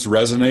this, if this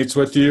resonates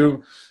with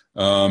you,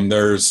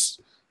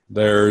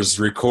 there's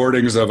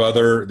recordings of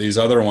these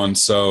other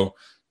ones, so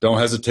don't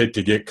hesitate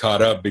to get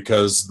caught up,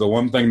 because the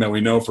one thing that we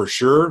know for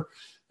sure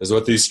is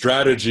with these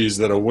strategies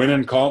that a win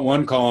in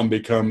one column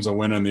becomes a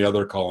win in the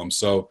other column.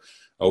 So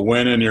a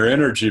win in your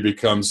energy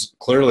becomes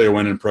clearly a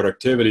win in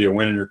productivity. A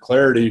win in your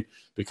clarity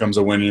becomes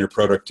a win in your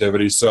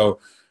productivity. So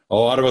a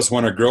lot of us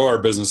want to grow our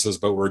businesses,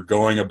 but we're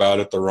going about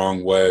it the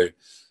wrong way.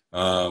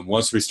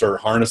 Once we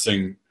start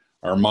harnessing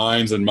our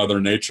minds and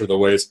Mother Nature the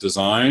way it's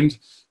designed,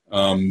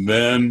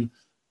 then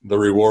the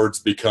rewards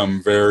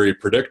become very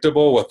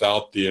predictable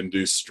without the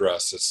induced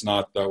stress. It's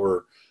not that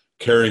we're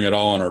carrying it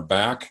all on our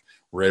back.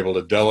 We're able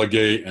to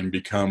delegate and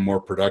become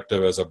more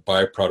productive as a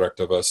byproduct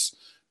of us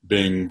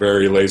being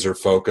very laser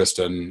focused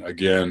and,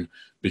 again,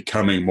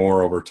 becoming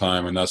more over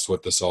time. And that's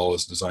what this all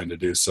is designed to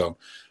do. So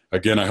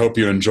again, I hope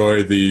you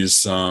enjoy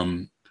these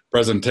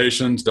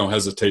presentations. Don't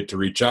hesitate to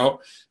reach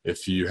out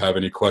if you have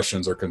any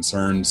questions or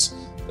concerns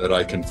that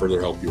I can further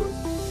help you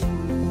with.